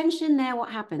put attention there, what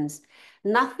happens?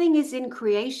 Nothing is in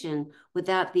creation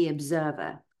without the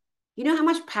observer. You know how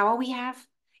much power we have?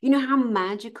 You know how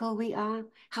magical we are?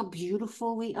 How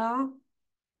beautiful we are?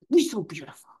 You're so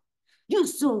beautiful. You're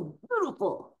so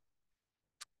beautiful.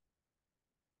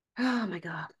 Oh my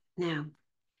God. Now,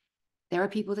 there are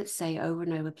people that say over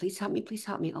and over, please help me, please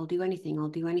help me. I'll do anything, I'll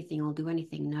do anything, I'll do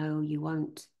anything. No, you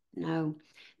won't. No.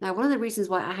 Now, one of the reasons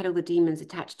why I had all the demons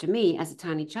attached to me as a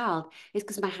tiny child is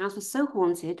because my house was so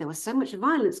haunted. There was so much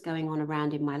violence going on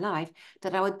around in my life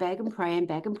that I would beg and pray and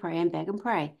beg and pray and beg and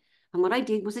pray. And what I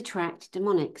did was attract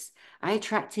demonics. I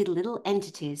attracted little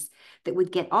entities that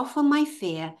would get off on my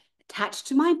fear, attached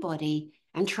to my body,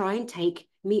 and try and take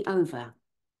me over.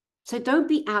 So don't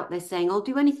be out there saying, I'll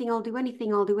do anything, I'll do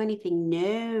anything, I'll do anything.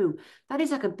 No, that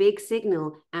is like a big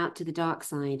signal out to the dark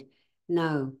side.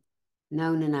 No,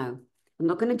 no, no, no. I'm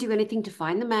not going to do anything to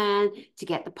find the man, to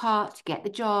get the part, to get the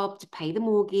job, to pay the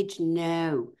mortgage.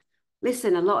 No.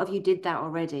 Listen, a lot of you did that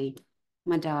already,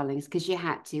 my darlings, because you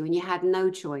had to, and you had no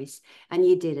choice, and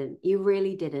you didn't. You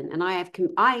really didn't. And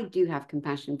I do have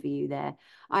compassion for you there.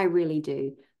 I really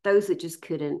do. Those that just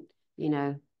couldn't, you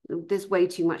know, there's way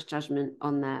too much judgment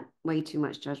on that, way too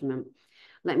much judgment.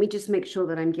 Let me just make sure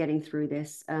that I'm getting through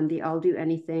this. The I'll do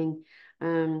anything.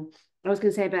 I was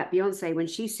going to say about Beyonce, when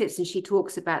she sits and she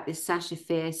talks about this Sasha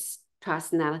Fierce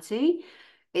personality,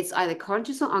 it's either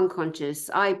conscious or unconscious.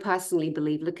 I personally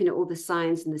believe, looking at all the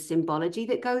signs and the symbology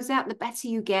that goes out, the better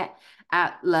you get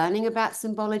at learning about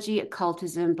symbology,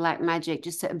 occultism, black magic,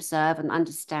 just to observe and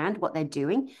understand what they're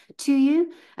doing to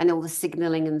you and all the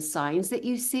signaling and signs that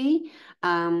you see.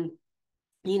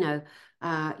 You know,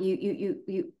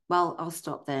 well, I'll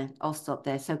stop there. I'll stop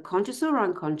there. So conscious or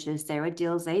unconscious, there are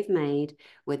deals they've made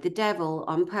with the devil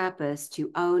on purpose to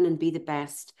own and be the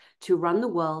best, to run the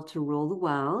world, to rule the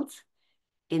world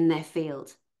in their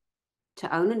field,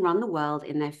 to own and run the world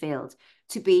in their field,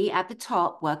 to be at the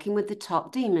top, working with the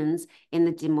top demons in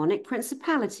the demonic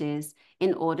principalities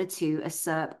in order to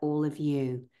usurp all of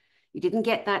you. You didn't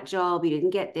get that job, you didn't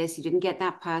get this, you didn't get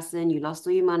that person, you lost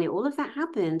all your money. All of that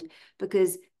happened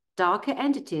because darker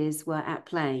entities were at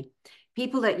play.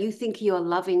 People that you think are your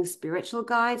loving spiritual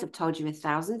guides, I've told you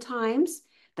 1,000 times,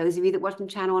 those of you that watch my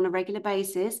channel on a regular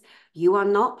basis, you are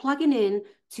not plugging in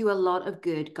to a lot of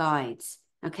good guides.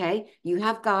 Okay, you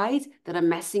have guides that are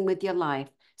messing with your life.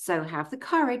 So have the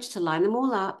courage to line them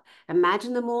all up,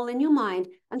 imagine them all in your mind,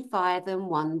 and fire them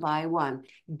one by one.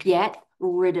 Get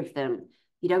rid of them.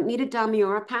 You don't need a dummy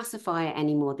or a pacifier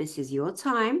anymore. This is your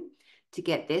time to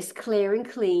get this clear and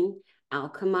clean,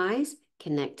 alchemize,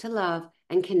 connect to love,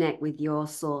 and connect with your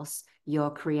source, your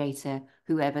creator,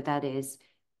 whoever that is.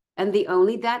 And the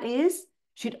only that is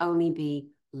should only be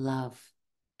love.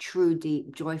 True,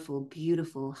 deep, joyful,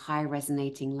 beautiful, high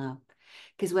resonating love.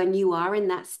 Because when you are in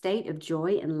that state of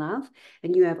joy and love,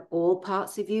 and you have all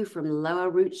parts of you from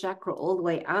lower root chakra all the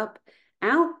way up,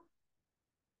 out,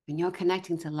 when you're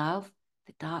connecting to love,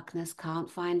 the darkness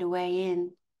can't find a way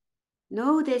in.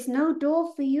 No, there's no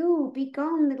door for you. Be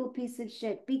gone, little piece of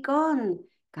shit. Be gone.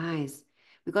 Guys,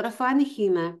 we've got to find the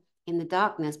humor in the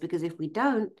darkness, because if we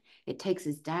don't, it takes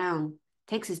us down.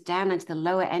 Takes us down into the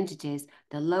lower entities,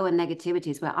 the lower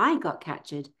negativities where I got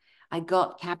captured. I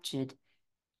got captured.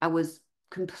 I was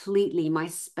completely, my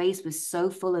space was so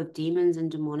full of demons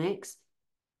and demonics.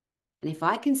 And if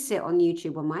I can sit on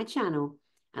YouTube on my channel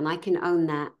and I can own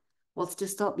that, what's to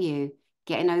stop you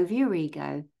getting over your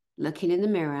ego, looking in the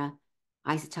mirror?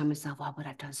 I used to tell myself, oh, but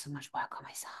I've done so much work on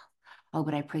myself. Oh,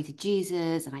 but I pray to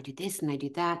Jesus and I do this and I do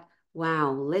that.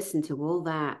 Wow, listen to all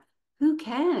that. Who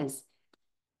cares?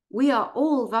 We are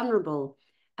all vulnerable.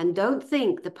 And don't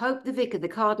think the Pope, the Vicar, the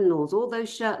cardinals, all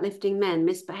those shirt-lifting men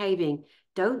misbehaving,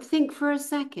 don't think for a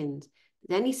second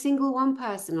that any single one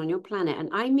person on your planet, and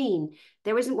I mean,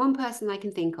 there isn't one person I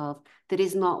can think of that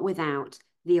is not without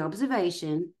the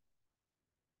observation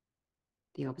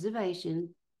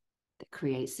that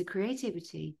creates the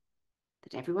creativity,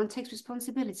 that everyone takes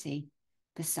responsibility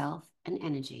for self and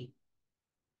energy.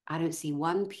 I don't see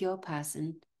one pure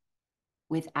person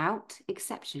without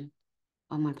exception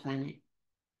on my planet.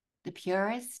 The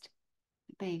purest,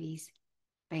 the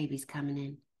babies coming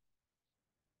in.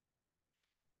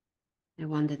 No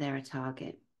wonder they're a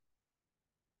target.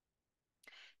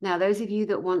 Now, those of you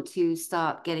that want to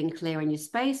start getting clear in your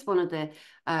space, one of the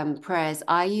prayers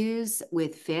I use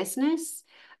with fierceness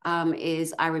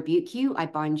is I rebuke you, I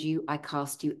bind you, I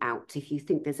cast you out. If you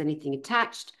think there's anything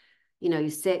attached, you know, you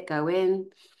sit, go in,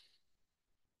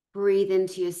 breathe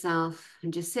into yourself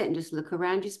and just sit and just look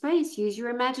around your space. Use your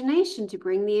imagination to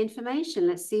bring the information.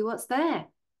 Let's see what's there.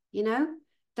 You know,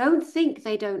 don't think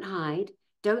they don't hide.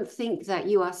 Don't think that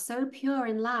you are so pure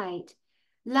in light.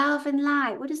 Love and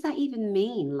light. What does that even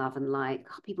mean, love and light?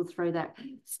 Oh, people throw that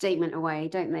statement away,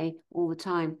 don't they, all the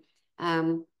time?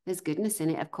 There's goodness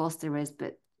in it. Of course there is,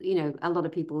 but a lot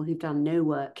of people who've done no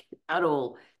work at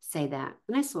all say that.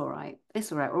 And that's all right.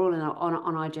 It's all right. We're all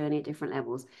on our journey at different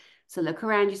levels. So look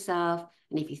around yourself.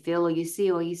 And if you feel or you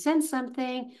see or you sense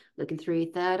something, looking through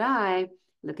your third eye,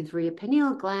 looking through your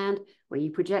pineal gland, where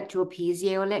you project your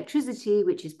piezoelectricity,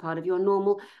 which is part of your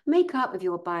normal makeup of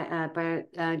your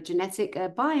genetic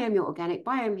biome, your organic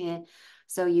biome here.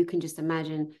 So you can just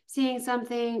imagine seeing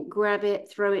something, grab it,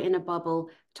 throw it in a bubble,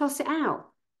 toss it out.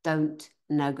 Don't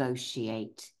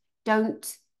negotiate.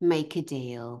 Don't make a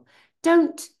deal.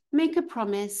 Don't make a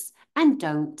promise, and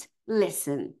don't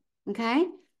listen. Okay?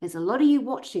 There's a lot of you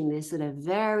watching this that are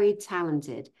very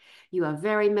talented. You are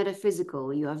very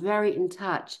metaphysical. You are very in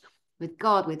touch with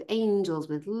God, with angels,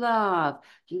 with love.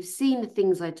 You've seen the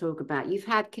things I talk about. You've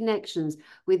had connections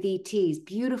with ETs,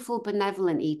 beautiful,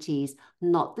 benevolent ETs,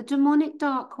 not the demonic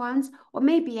dark ones, or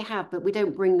maybe you have, but we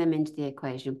don't bring them into the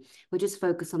equation. We just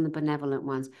focus on the benevolent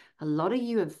ones. A lot of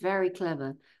you are very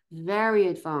clever, very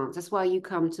advanced. That's why you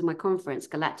come to my conference,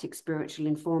 Galactic Spiritual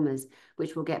Informers,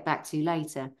 which we'll get back to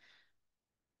later.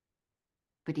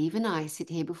 But even I sit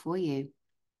here before you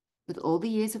with all the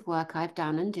years of work I've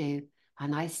done and do,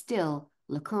 and I still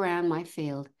look around my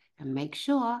field and make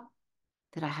sure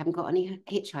that I haven't got any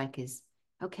hitchhikers.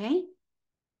 Okay?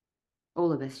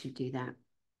 All of us should do that.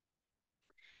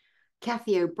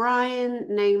 Kathy O'Brien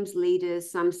names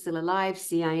leaders, some still alive,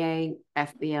 CIA,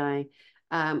 FBI.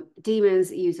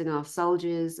 Demons using our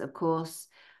soldiers, of course.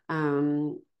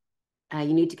 You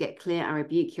need to get clear. I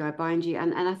rebuke you. I bind you.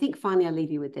 And I think finally I'll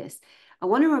leave you with this. I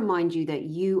want to remind you that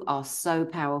you are so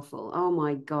powerful. Oh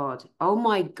my God. Oh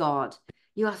my God.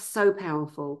 You are so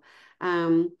powerful.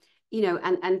 And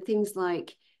things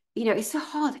like, it's so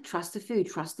hard to trust the food,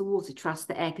 trust the water, trust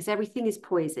the air, because everything is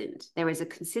poisoned. There is a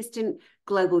consistent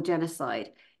global genocide.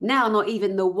 Now, not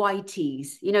even the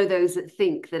whiteys, those that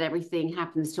think that everything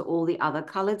happens to all the other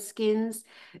colored skins,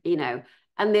 and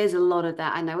there's a lot of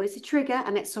that. I know it's a trigger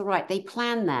and it's all right. They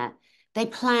plan that. They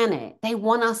plan it. They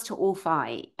want us to all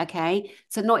fight. Okay.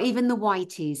 So not even the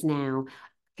whiteys now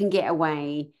can get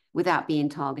away without being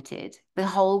targeted. The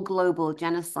whole global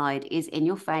genocide is in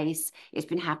your face. It's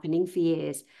been happening for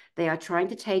years. They are trying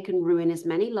to take and ruin as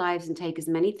many lives and take as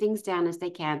many things down as they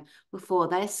can before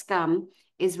their scum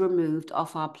is removed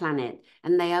off our planet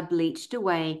and they are bleached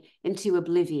away into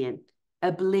oblivion.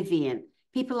 Oblivion.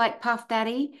 People like Puff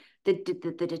Daddy, the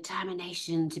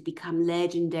determination to become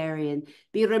legendary and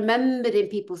be remembered in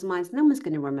people's minds. No one's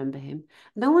going to remember him.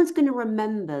 No one's going to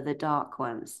remember the dark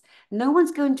ones. No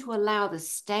one's going to allow the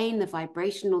stain, the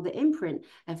vibration, or the imprint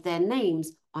of their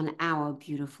names on our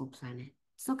beautiful planet.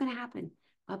 It's not going to happen.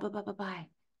 Bye, bye, bye, bye, bye.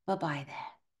 Bye-bye there.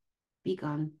 Be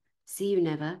gone. See you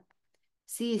never.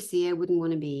 See you, wouldn't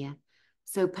want to be you.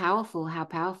 So powerful, how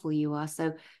powerful you are.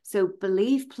 So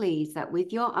believe, please, that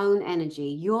with your own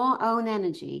energy,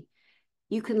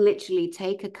 you can literally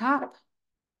take a cup.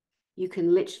 You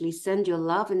can literally send your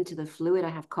love into the fluid. I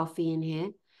have coffee in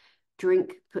here.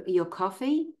 Drink, put your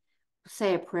coffee,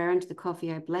 say a prayer into the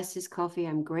coffee. I bless this coffee.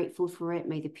 I'm grateful for it.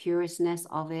 May the purestness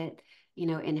of it,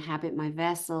 inhabit my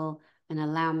vessel and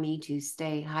allow me to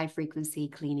stay high frequency,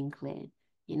 clean and clear,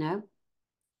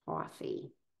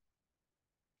 coffee.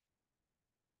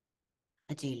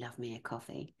 I do love me a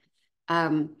coffee.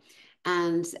 And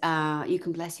you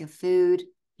can bless your food,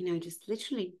 just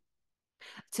literally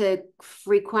to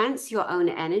frequency your own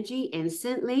energy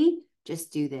instantly.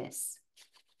 Just do this.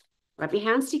 Rub your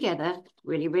hands together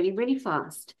really, really, really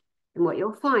fast. And what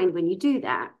you'll find when you do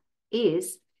that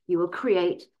is you will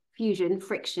create fusion,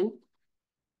 friction,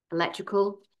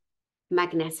 electrical,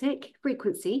 magnetic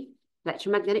frequency,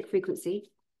 electromagnetic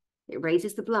frequency. It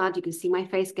raises the blood. You can see my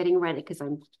face getting red because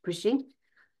I'm pushing.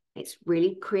 It's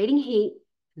really creating heat,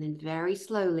 and then very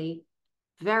slowly,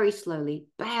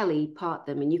 barely part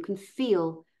them, and you can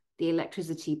feel the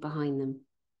electricity behind them.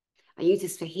 I use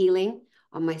this for healing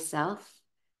on myself,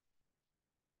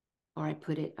 or I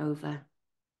put it over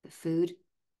the food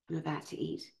I'm about to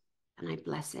eat, and I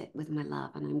bless it with my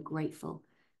love, and I'm grateful.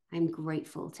 I'm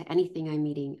grateful to anything I'm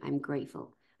eating. I'm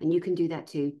grateful. And you can do that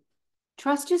too.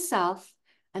 Trust yourself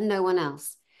and no one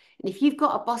else. And if you've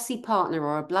got a bossy partner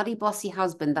or a bloody bossy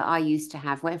husband that I used to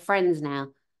have, we're friends now.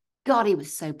 God, he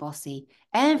was so bossy.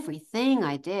 Everything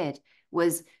I did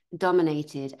was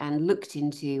dominated and looked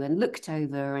into and looked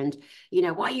over. And,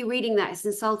 why are you reading that? It's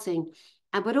insulting.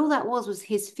 But all that was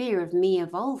his fear of me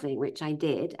evolving, which I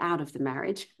did out of the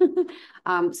marriage.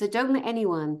 So don't let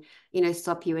anyone,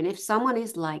 stop you. And if someone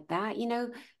is like that,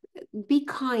 be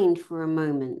kind for a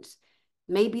moment.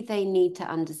 Maybe they need to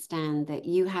understand that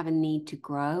you have a need to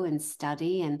grow and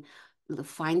study and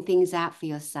find things out for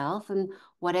yourself. And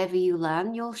whatever you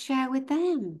learn, you'll share with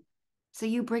them. So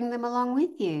you bring them along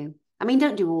with you. I mean,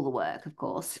 don't do all the work, of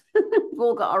course. We've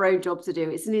all got our own job to do.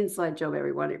 It's an inside job,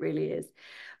 everyone. It really is.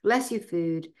 Bless your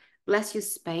food, bless your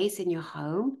space in your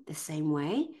home the same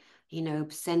way. You know,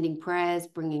 sending prayers,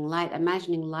 bringing light,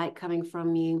 imagining light coming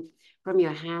from you, from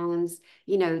your hands.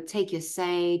 You know, take your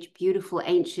sage, beautiful,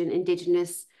 ancient,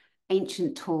 indigenous,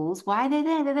 ancient tools. Why are they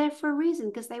there? They're there for a reason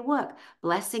because they work.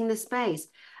 Blessing the space.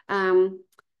 Um,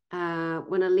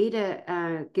 when a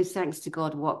leader gives thanks to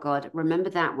God, what God? Remember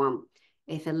that one.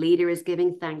 If a leader is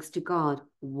giving thanks to God,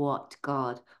 what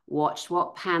God? Watch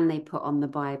what pan they put on the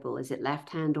Bible. Is it left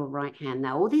hand or right hand?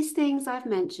 Now, all these things I've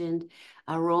mentioned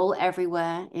are all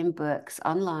everywhere in books,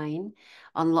 online,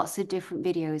 on lots of different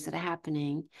videos that are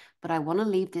happening. But I want to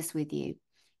leave this with you.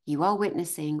 You are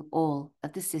witnessing all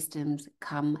of the systems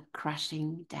come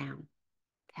crashing down.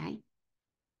 Okay?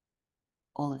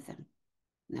 All of them.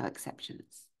 No exceptions.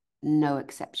 No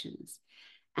exceptions.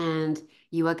 And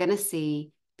you are going to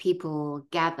see people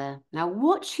gather. Now,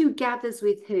 watch who gathers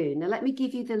with who. Now, let me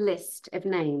give you the list of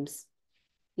names.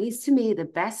 These, to me, are the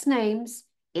best names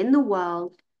in the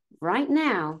world right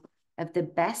now of the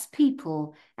best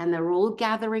people, and they're all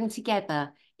gathering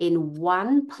together in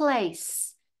one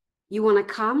place. You want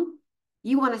to come?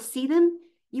 You want to see them?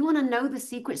 You want to know the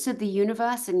secrets of the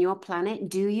universe and your planet?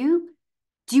 Do you?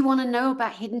 Do you want to know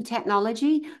about hidden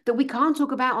technology that we can't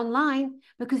talk about online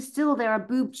because still there are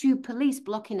boob tube police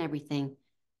blocking everything?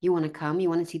 You want to come? You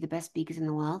want to see the best speakers in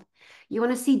the world? You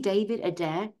want to see David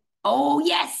Adair? Oh,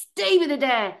 yes, David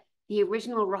Adair, the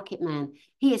original rocket man.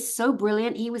 He is so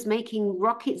brilliant. He was making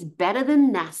rockets better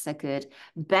than NASA could,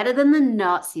 better than the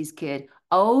Nazis could.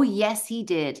 Oh, yes, he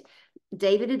did.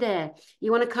 David Adair.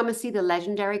 You want to come and see the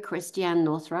legendary Christiane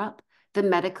Northrup, the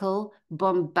medical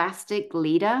bombastic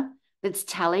leader that's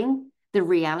telling the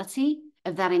reality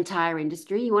of that entire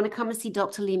industry? You want to come and see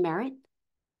Dr. Lee Merritt?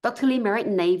 Dr. Lee Merritt,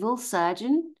 naval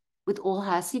surgeon with all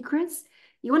her secrets?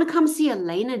 You want to come see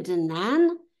Elena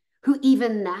Danan, who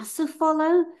even NASA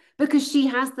follow because she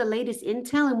has the latest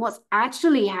intel and what's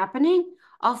actually happening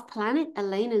off planet?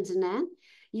 Elena Danan.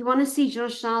 You want to see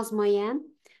Jean-Charles Moyen,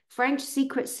 French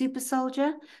secret super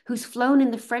soldier who's flown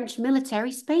in the French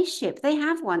military spaceship. They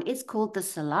have one. It's called the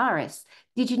Solaris.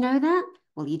 Did you know that?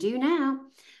 Well, you do now.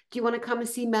 Do you want to come and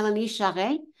see Melanie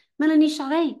Charret? Melanie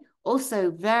Charret, also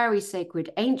very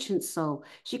sacred, ancient soul.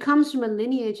 She comes from a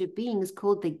lineage of beings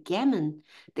called the Gemen.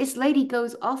 This lady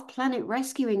goes off planet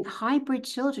rescuing hybrid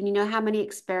children. You know how many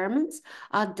experiments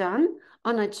are done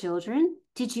on her children?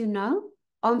 Did you know?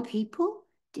 On people?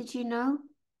 Did you know?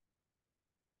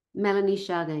 Melanie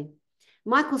Charret.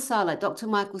 Michael Sala, Dr.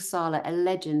 Michael Sala, a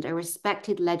legend, a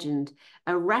respected legend,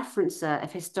 a referencer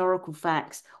of historical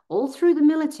facts all through the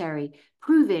military,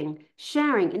 proving,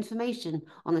 sharing information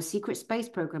on the secret space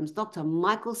programs. Dr.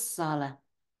 Michael Sala.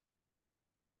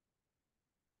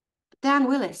 Dan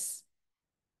Willis,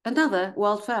 another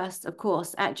world first, of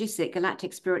course, at GISIC,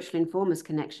 Galactic Spiritual Informers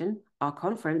Connection, our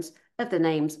conference of the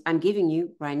names I'm giving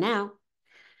you right now.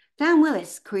 Dan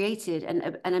Willis created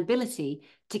an ability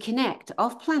to connect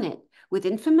off-planet with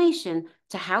information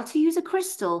to how to use a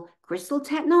crystal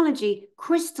technology,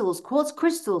 crystals, quartz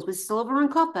crystals with silver and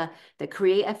copper that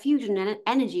create a fusion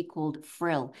energy called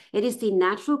frill. It is the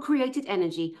natural created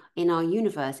energy in our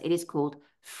universe. It is called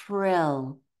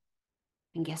frill.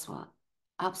 And guess what?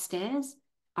 Upstairs,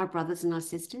 our brothers and our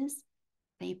sisters,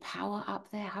 they power up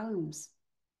their homes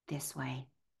this way.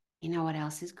 You know what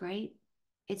else is great?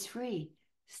 It's free.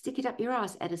 Stick it up your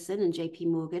ass, Edison and JP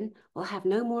Morgan. We'll have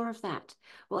no more of that.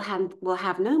 We'll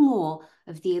have no more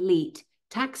of the elite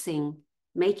taxing,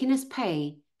 making us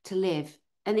pay to live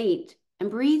and eat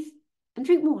and breathe and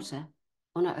drink water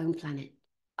on our own planet.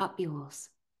 Up yours.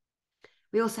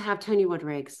 We also have Tony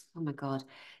Rodriguez. Oh my God.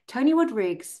 Tony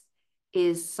Rodriguez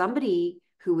is somebody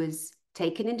who was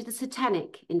taken into the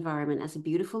satanic environment as a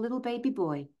beautiful little baby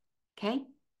boy. Okay?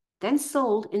 Then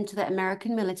sold into the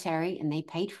American military and they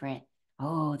paid for it.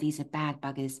 Oh, these are bad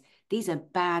buggers. These are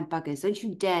bad buggers. Don't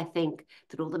you dare think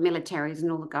that all the militaries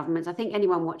and all the governments, I think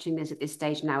anyone watching this at this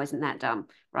stage now isn't that dumb,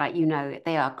 right? You know,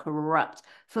 they are corrupt,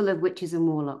 full of witches and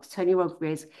warlocks. Tony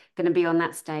Rodriguez going to be on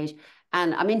that stage.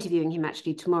 And I'm interviewing him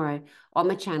actually tomorrow on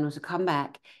my channel to come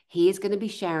back. He is going to be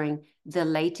sharing the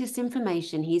latest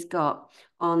information he's got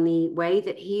on the way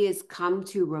that he has come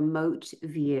to remote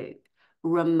view.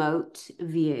 Remote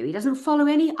view. He doesn't follow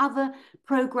any other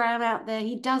program out there.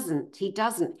 He doesn't.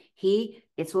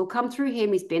 It's all come through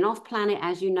him. He's been off planet,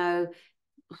 as you know.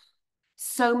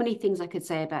 So many things I could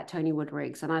say about Tony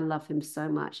Rodriguez, and I love him so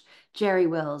much. Jerry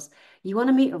Wills. You want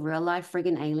to meet a real life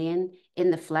friggin' alien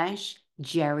in the flesh?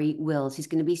 Jerry Wills. He's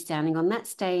going to be standing on that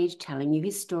stage telling you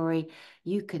his story.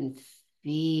 You can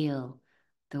feel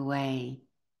the way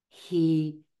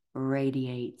he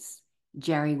radiates.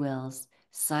 Jerry Wills,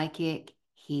 psychic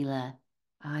healer.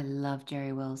 I love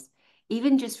Jerry Wills.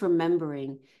 Even just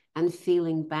remembering and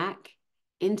feeling back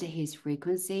into his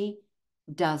frequency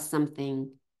does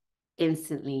something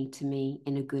instantly to me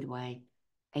in a good way.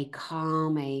 A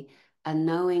calm, a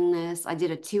knowingness. I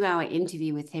did a 2-hour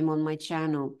interview with him on my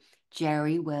channel,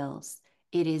 Jerry Wills.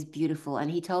 It is beautiful. And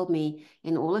he told me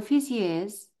in all of his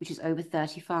years, which is over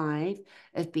 35,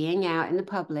 of being out in the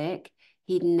public,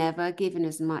 he'd never given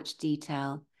as much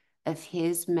detail of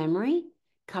his memory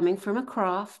coming from a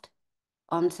craft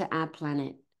onto our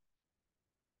planet.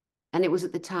 And it was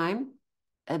at the time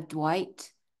of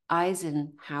Dwight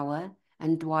Eisenhower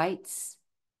and Dwight's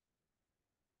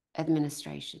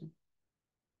administration.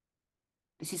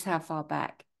 This is how far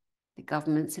back the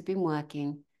governments have been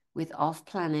working with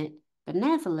off-planet,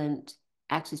 benevolent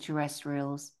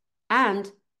extraterrestrials and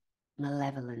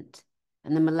malevolent.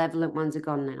 And the malevolent ones are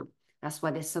gone now. That's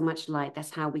why there's so much light. That's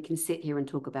how we can sit here and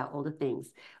talk about all the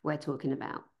things we're talking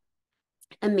about.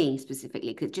 And me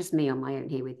specifically, because just me on my own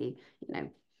here with you. You know,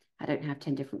 I don't have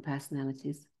 10 different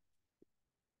personalities.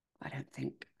 I don't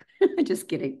think. Just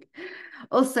kidding.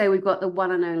 Also, we've got the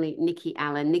one and only Nikki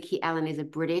Allen. Nikki Allen is a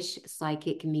British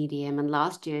psychic medium, and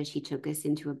last year she took us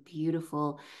into a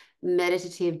beautiful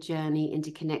meditative journey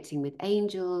into connecting with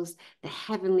angels, the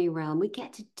heavenly realm. We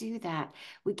get to do that.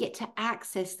 We get to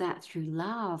access that through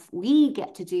love. We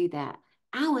get to do that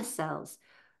ourselves,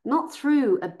 not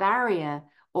through a barrier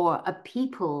or a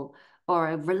people or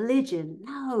a religion.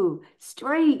 No,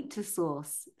 straight to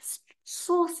source.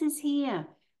 Source is here.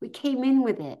 We came in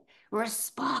with it. We're a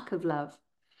spark of love.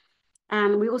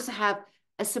 And we also have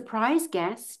a surprise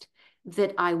guest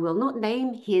that I will not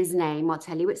name his name. I'll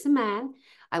tell you it's a man.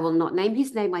 I will not name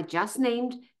his name. I just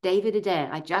named David Adair.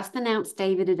 I just announced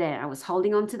David Adair. I was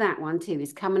holding on to that one too.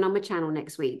 He's coming on my channel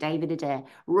next week. David Adair,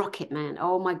 Rocket Man.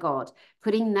 Oh my God.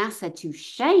 Putting NASA to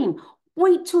shame.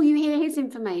 Wait till you hear his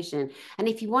information. And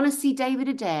if you want to see David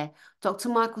Adair, Dr.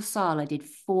 Michael Sala did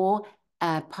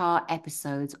 4-part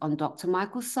episodes on Dr.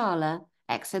 Michael Sala,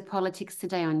 Exopolitics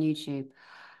Today on YouTube.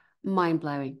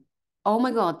 Mind-blowing. Oh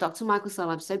my God, Dr. Michael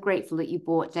Sala, I'm so grateful that you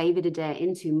brought David Adair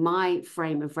into my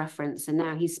frame of reference, and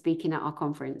now he's speaking at our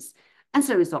conference. And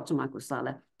so is Dr. Michael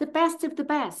Sala, the best of the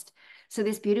best. So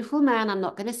this beautiful man, I'm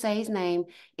not going to say his name,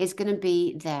 is going to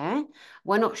be there.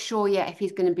 We're not sure yet if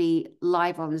he's going to be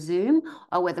live on Zoom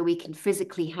or whether we can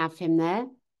physically have him there.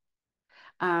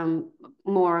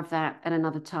 More of that at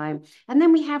another time. And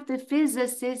then we have the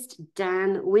physicist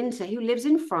Dan Winter, who lives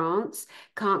in France,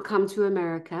 can't come to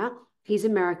America. He's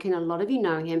American. A lot of you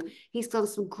know him. He's done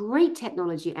some great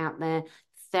technology out there,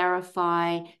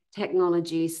 Therify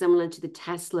technology, similar to the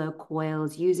Tesla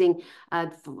coils, using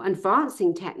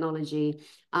advancing technology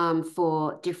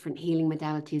for different healing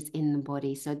modalities in the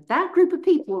body. So that group of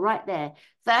people right there,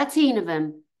 13 of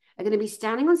them, are going to be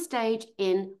standing on stage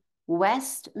in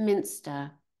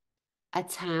Westminster, a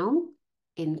town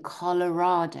in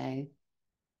Colorado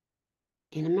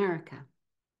in America.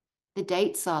 The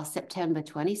dates are September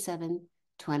 27,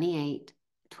 28,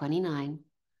 29.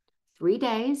 3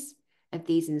 days of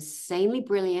these insanely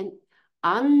brilliant,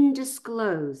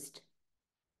 undisclosed.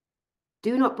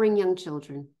 Do not bring young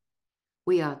children.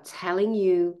 We are telling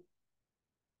you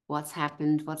what's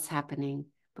happened, what's happening,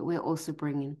 but we're also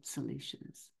bringing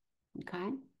solutions.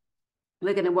 Okay?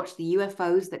 We're going to watch the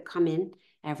UFOs that come in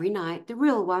every night, the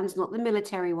real ones, not the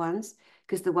military ones,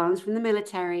 because the ones from the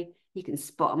military, you can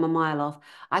spot them a mile off.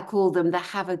 I call them the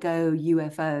have-a-go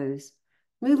UFOs.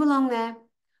 Move along there.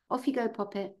 Off you go,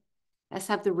 Poppet. Let's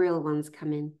have the real ones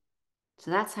come in.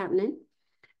 So that's happening.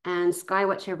 And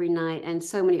Skywatch every night and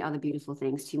so many other beautiful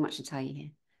things. Too much to tell you here.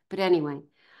 But anyway,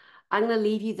 I'm going to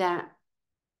leave you that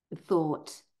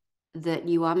thought that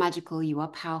you are magical, you are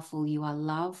powerful, you are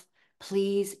love.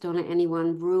 Please don't let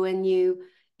anyone ruin you,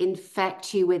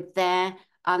 infect you with their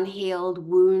unhealed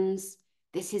wounds.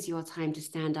 This is your time to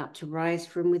stand up, to rise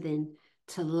from within,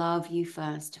 to love you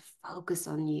first, to focus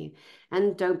on you.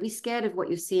 And don't be scared of what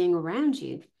you're seeing around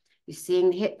you. You're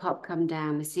seeing hip hop come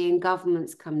down. We're seeing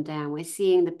governments come down. We're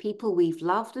seeing the people we've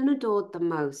loved and adored the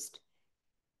most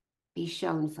be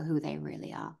shown for who they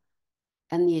really are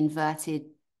and the inverted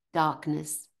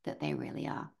darkness that they really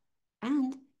are.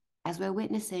 And as we're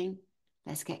witnessing,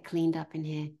 let's get cleaned up in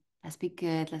here. Let's be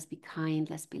good. Let's be kind.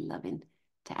 Let's be loving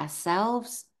to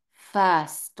ourselves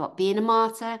first. Stop being a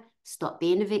martyr. Stop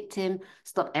being a victim.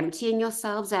 Stop emptying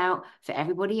yourselves out for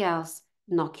everybody else.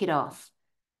 Knock it off.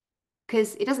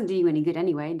 Because it doesn't do you any good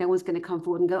anyway. No one's going to come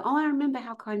forward and go, oh, I remember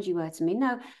how kind you were to me.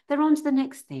 No, they're on to the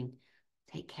next thing.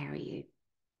 Take care of you.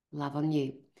 Love on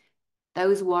you.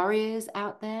 Those warriors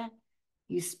out there,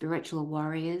 You spiritual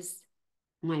warriors,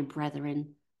 my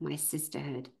brethren, my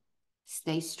sisterhood,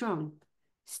 stay strong,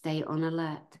 stay on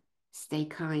alert, stay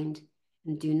kind,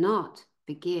 and do not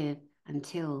forgive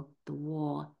until the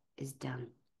war is done.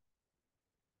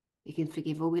 We can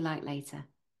forgive all we like later,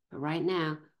 but right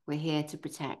now we're here to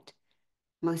protect.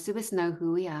 Most of us know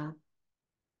who we are.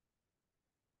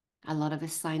 A lot of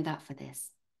us signed up for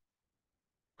this.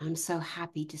 I'm so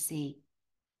happy to see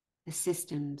the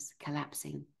systems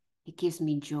collapsing. It gives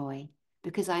me joy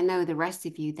because I know the rest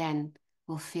of you then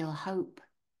will feel hope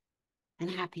and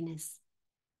happiness.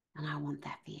 And I want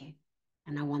that for you.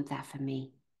 And I want that for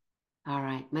me. All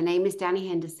right. My name is Dani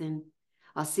Henderson.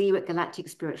 I'll see you at Galactic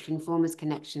Spiritual Informers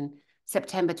Connection,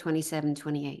 September 27,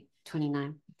 28,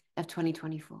 29 of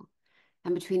 2024.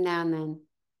 And between now and then,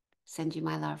 send you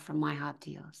my love from my heart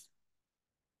to yours.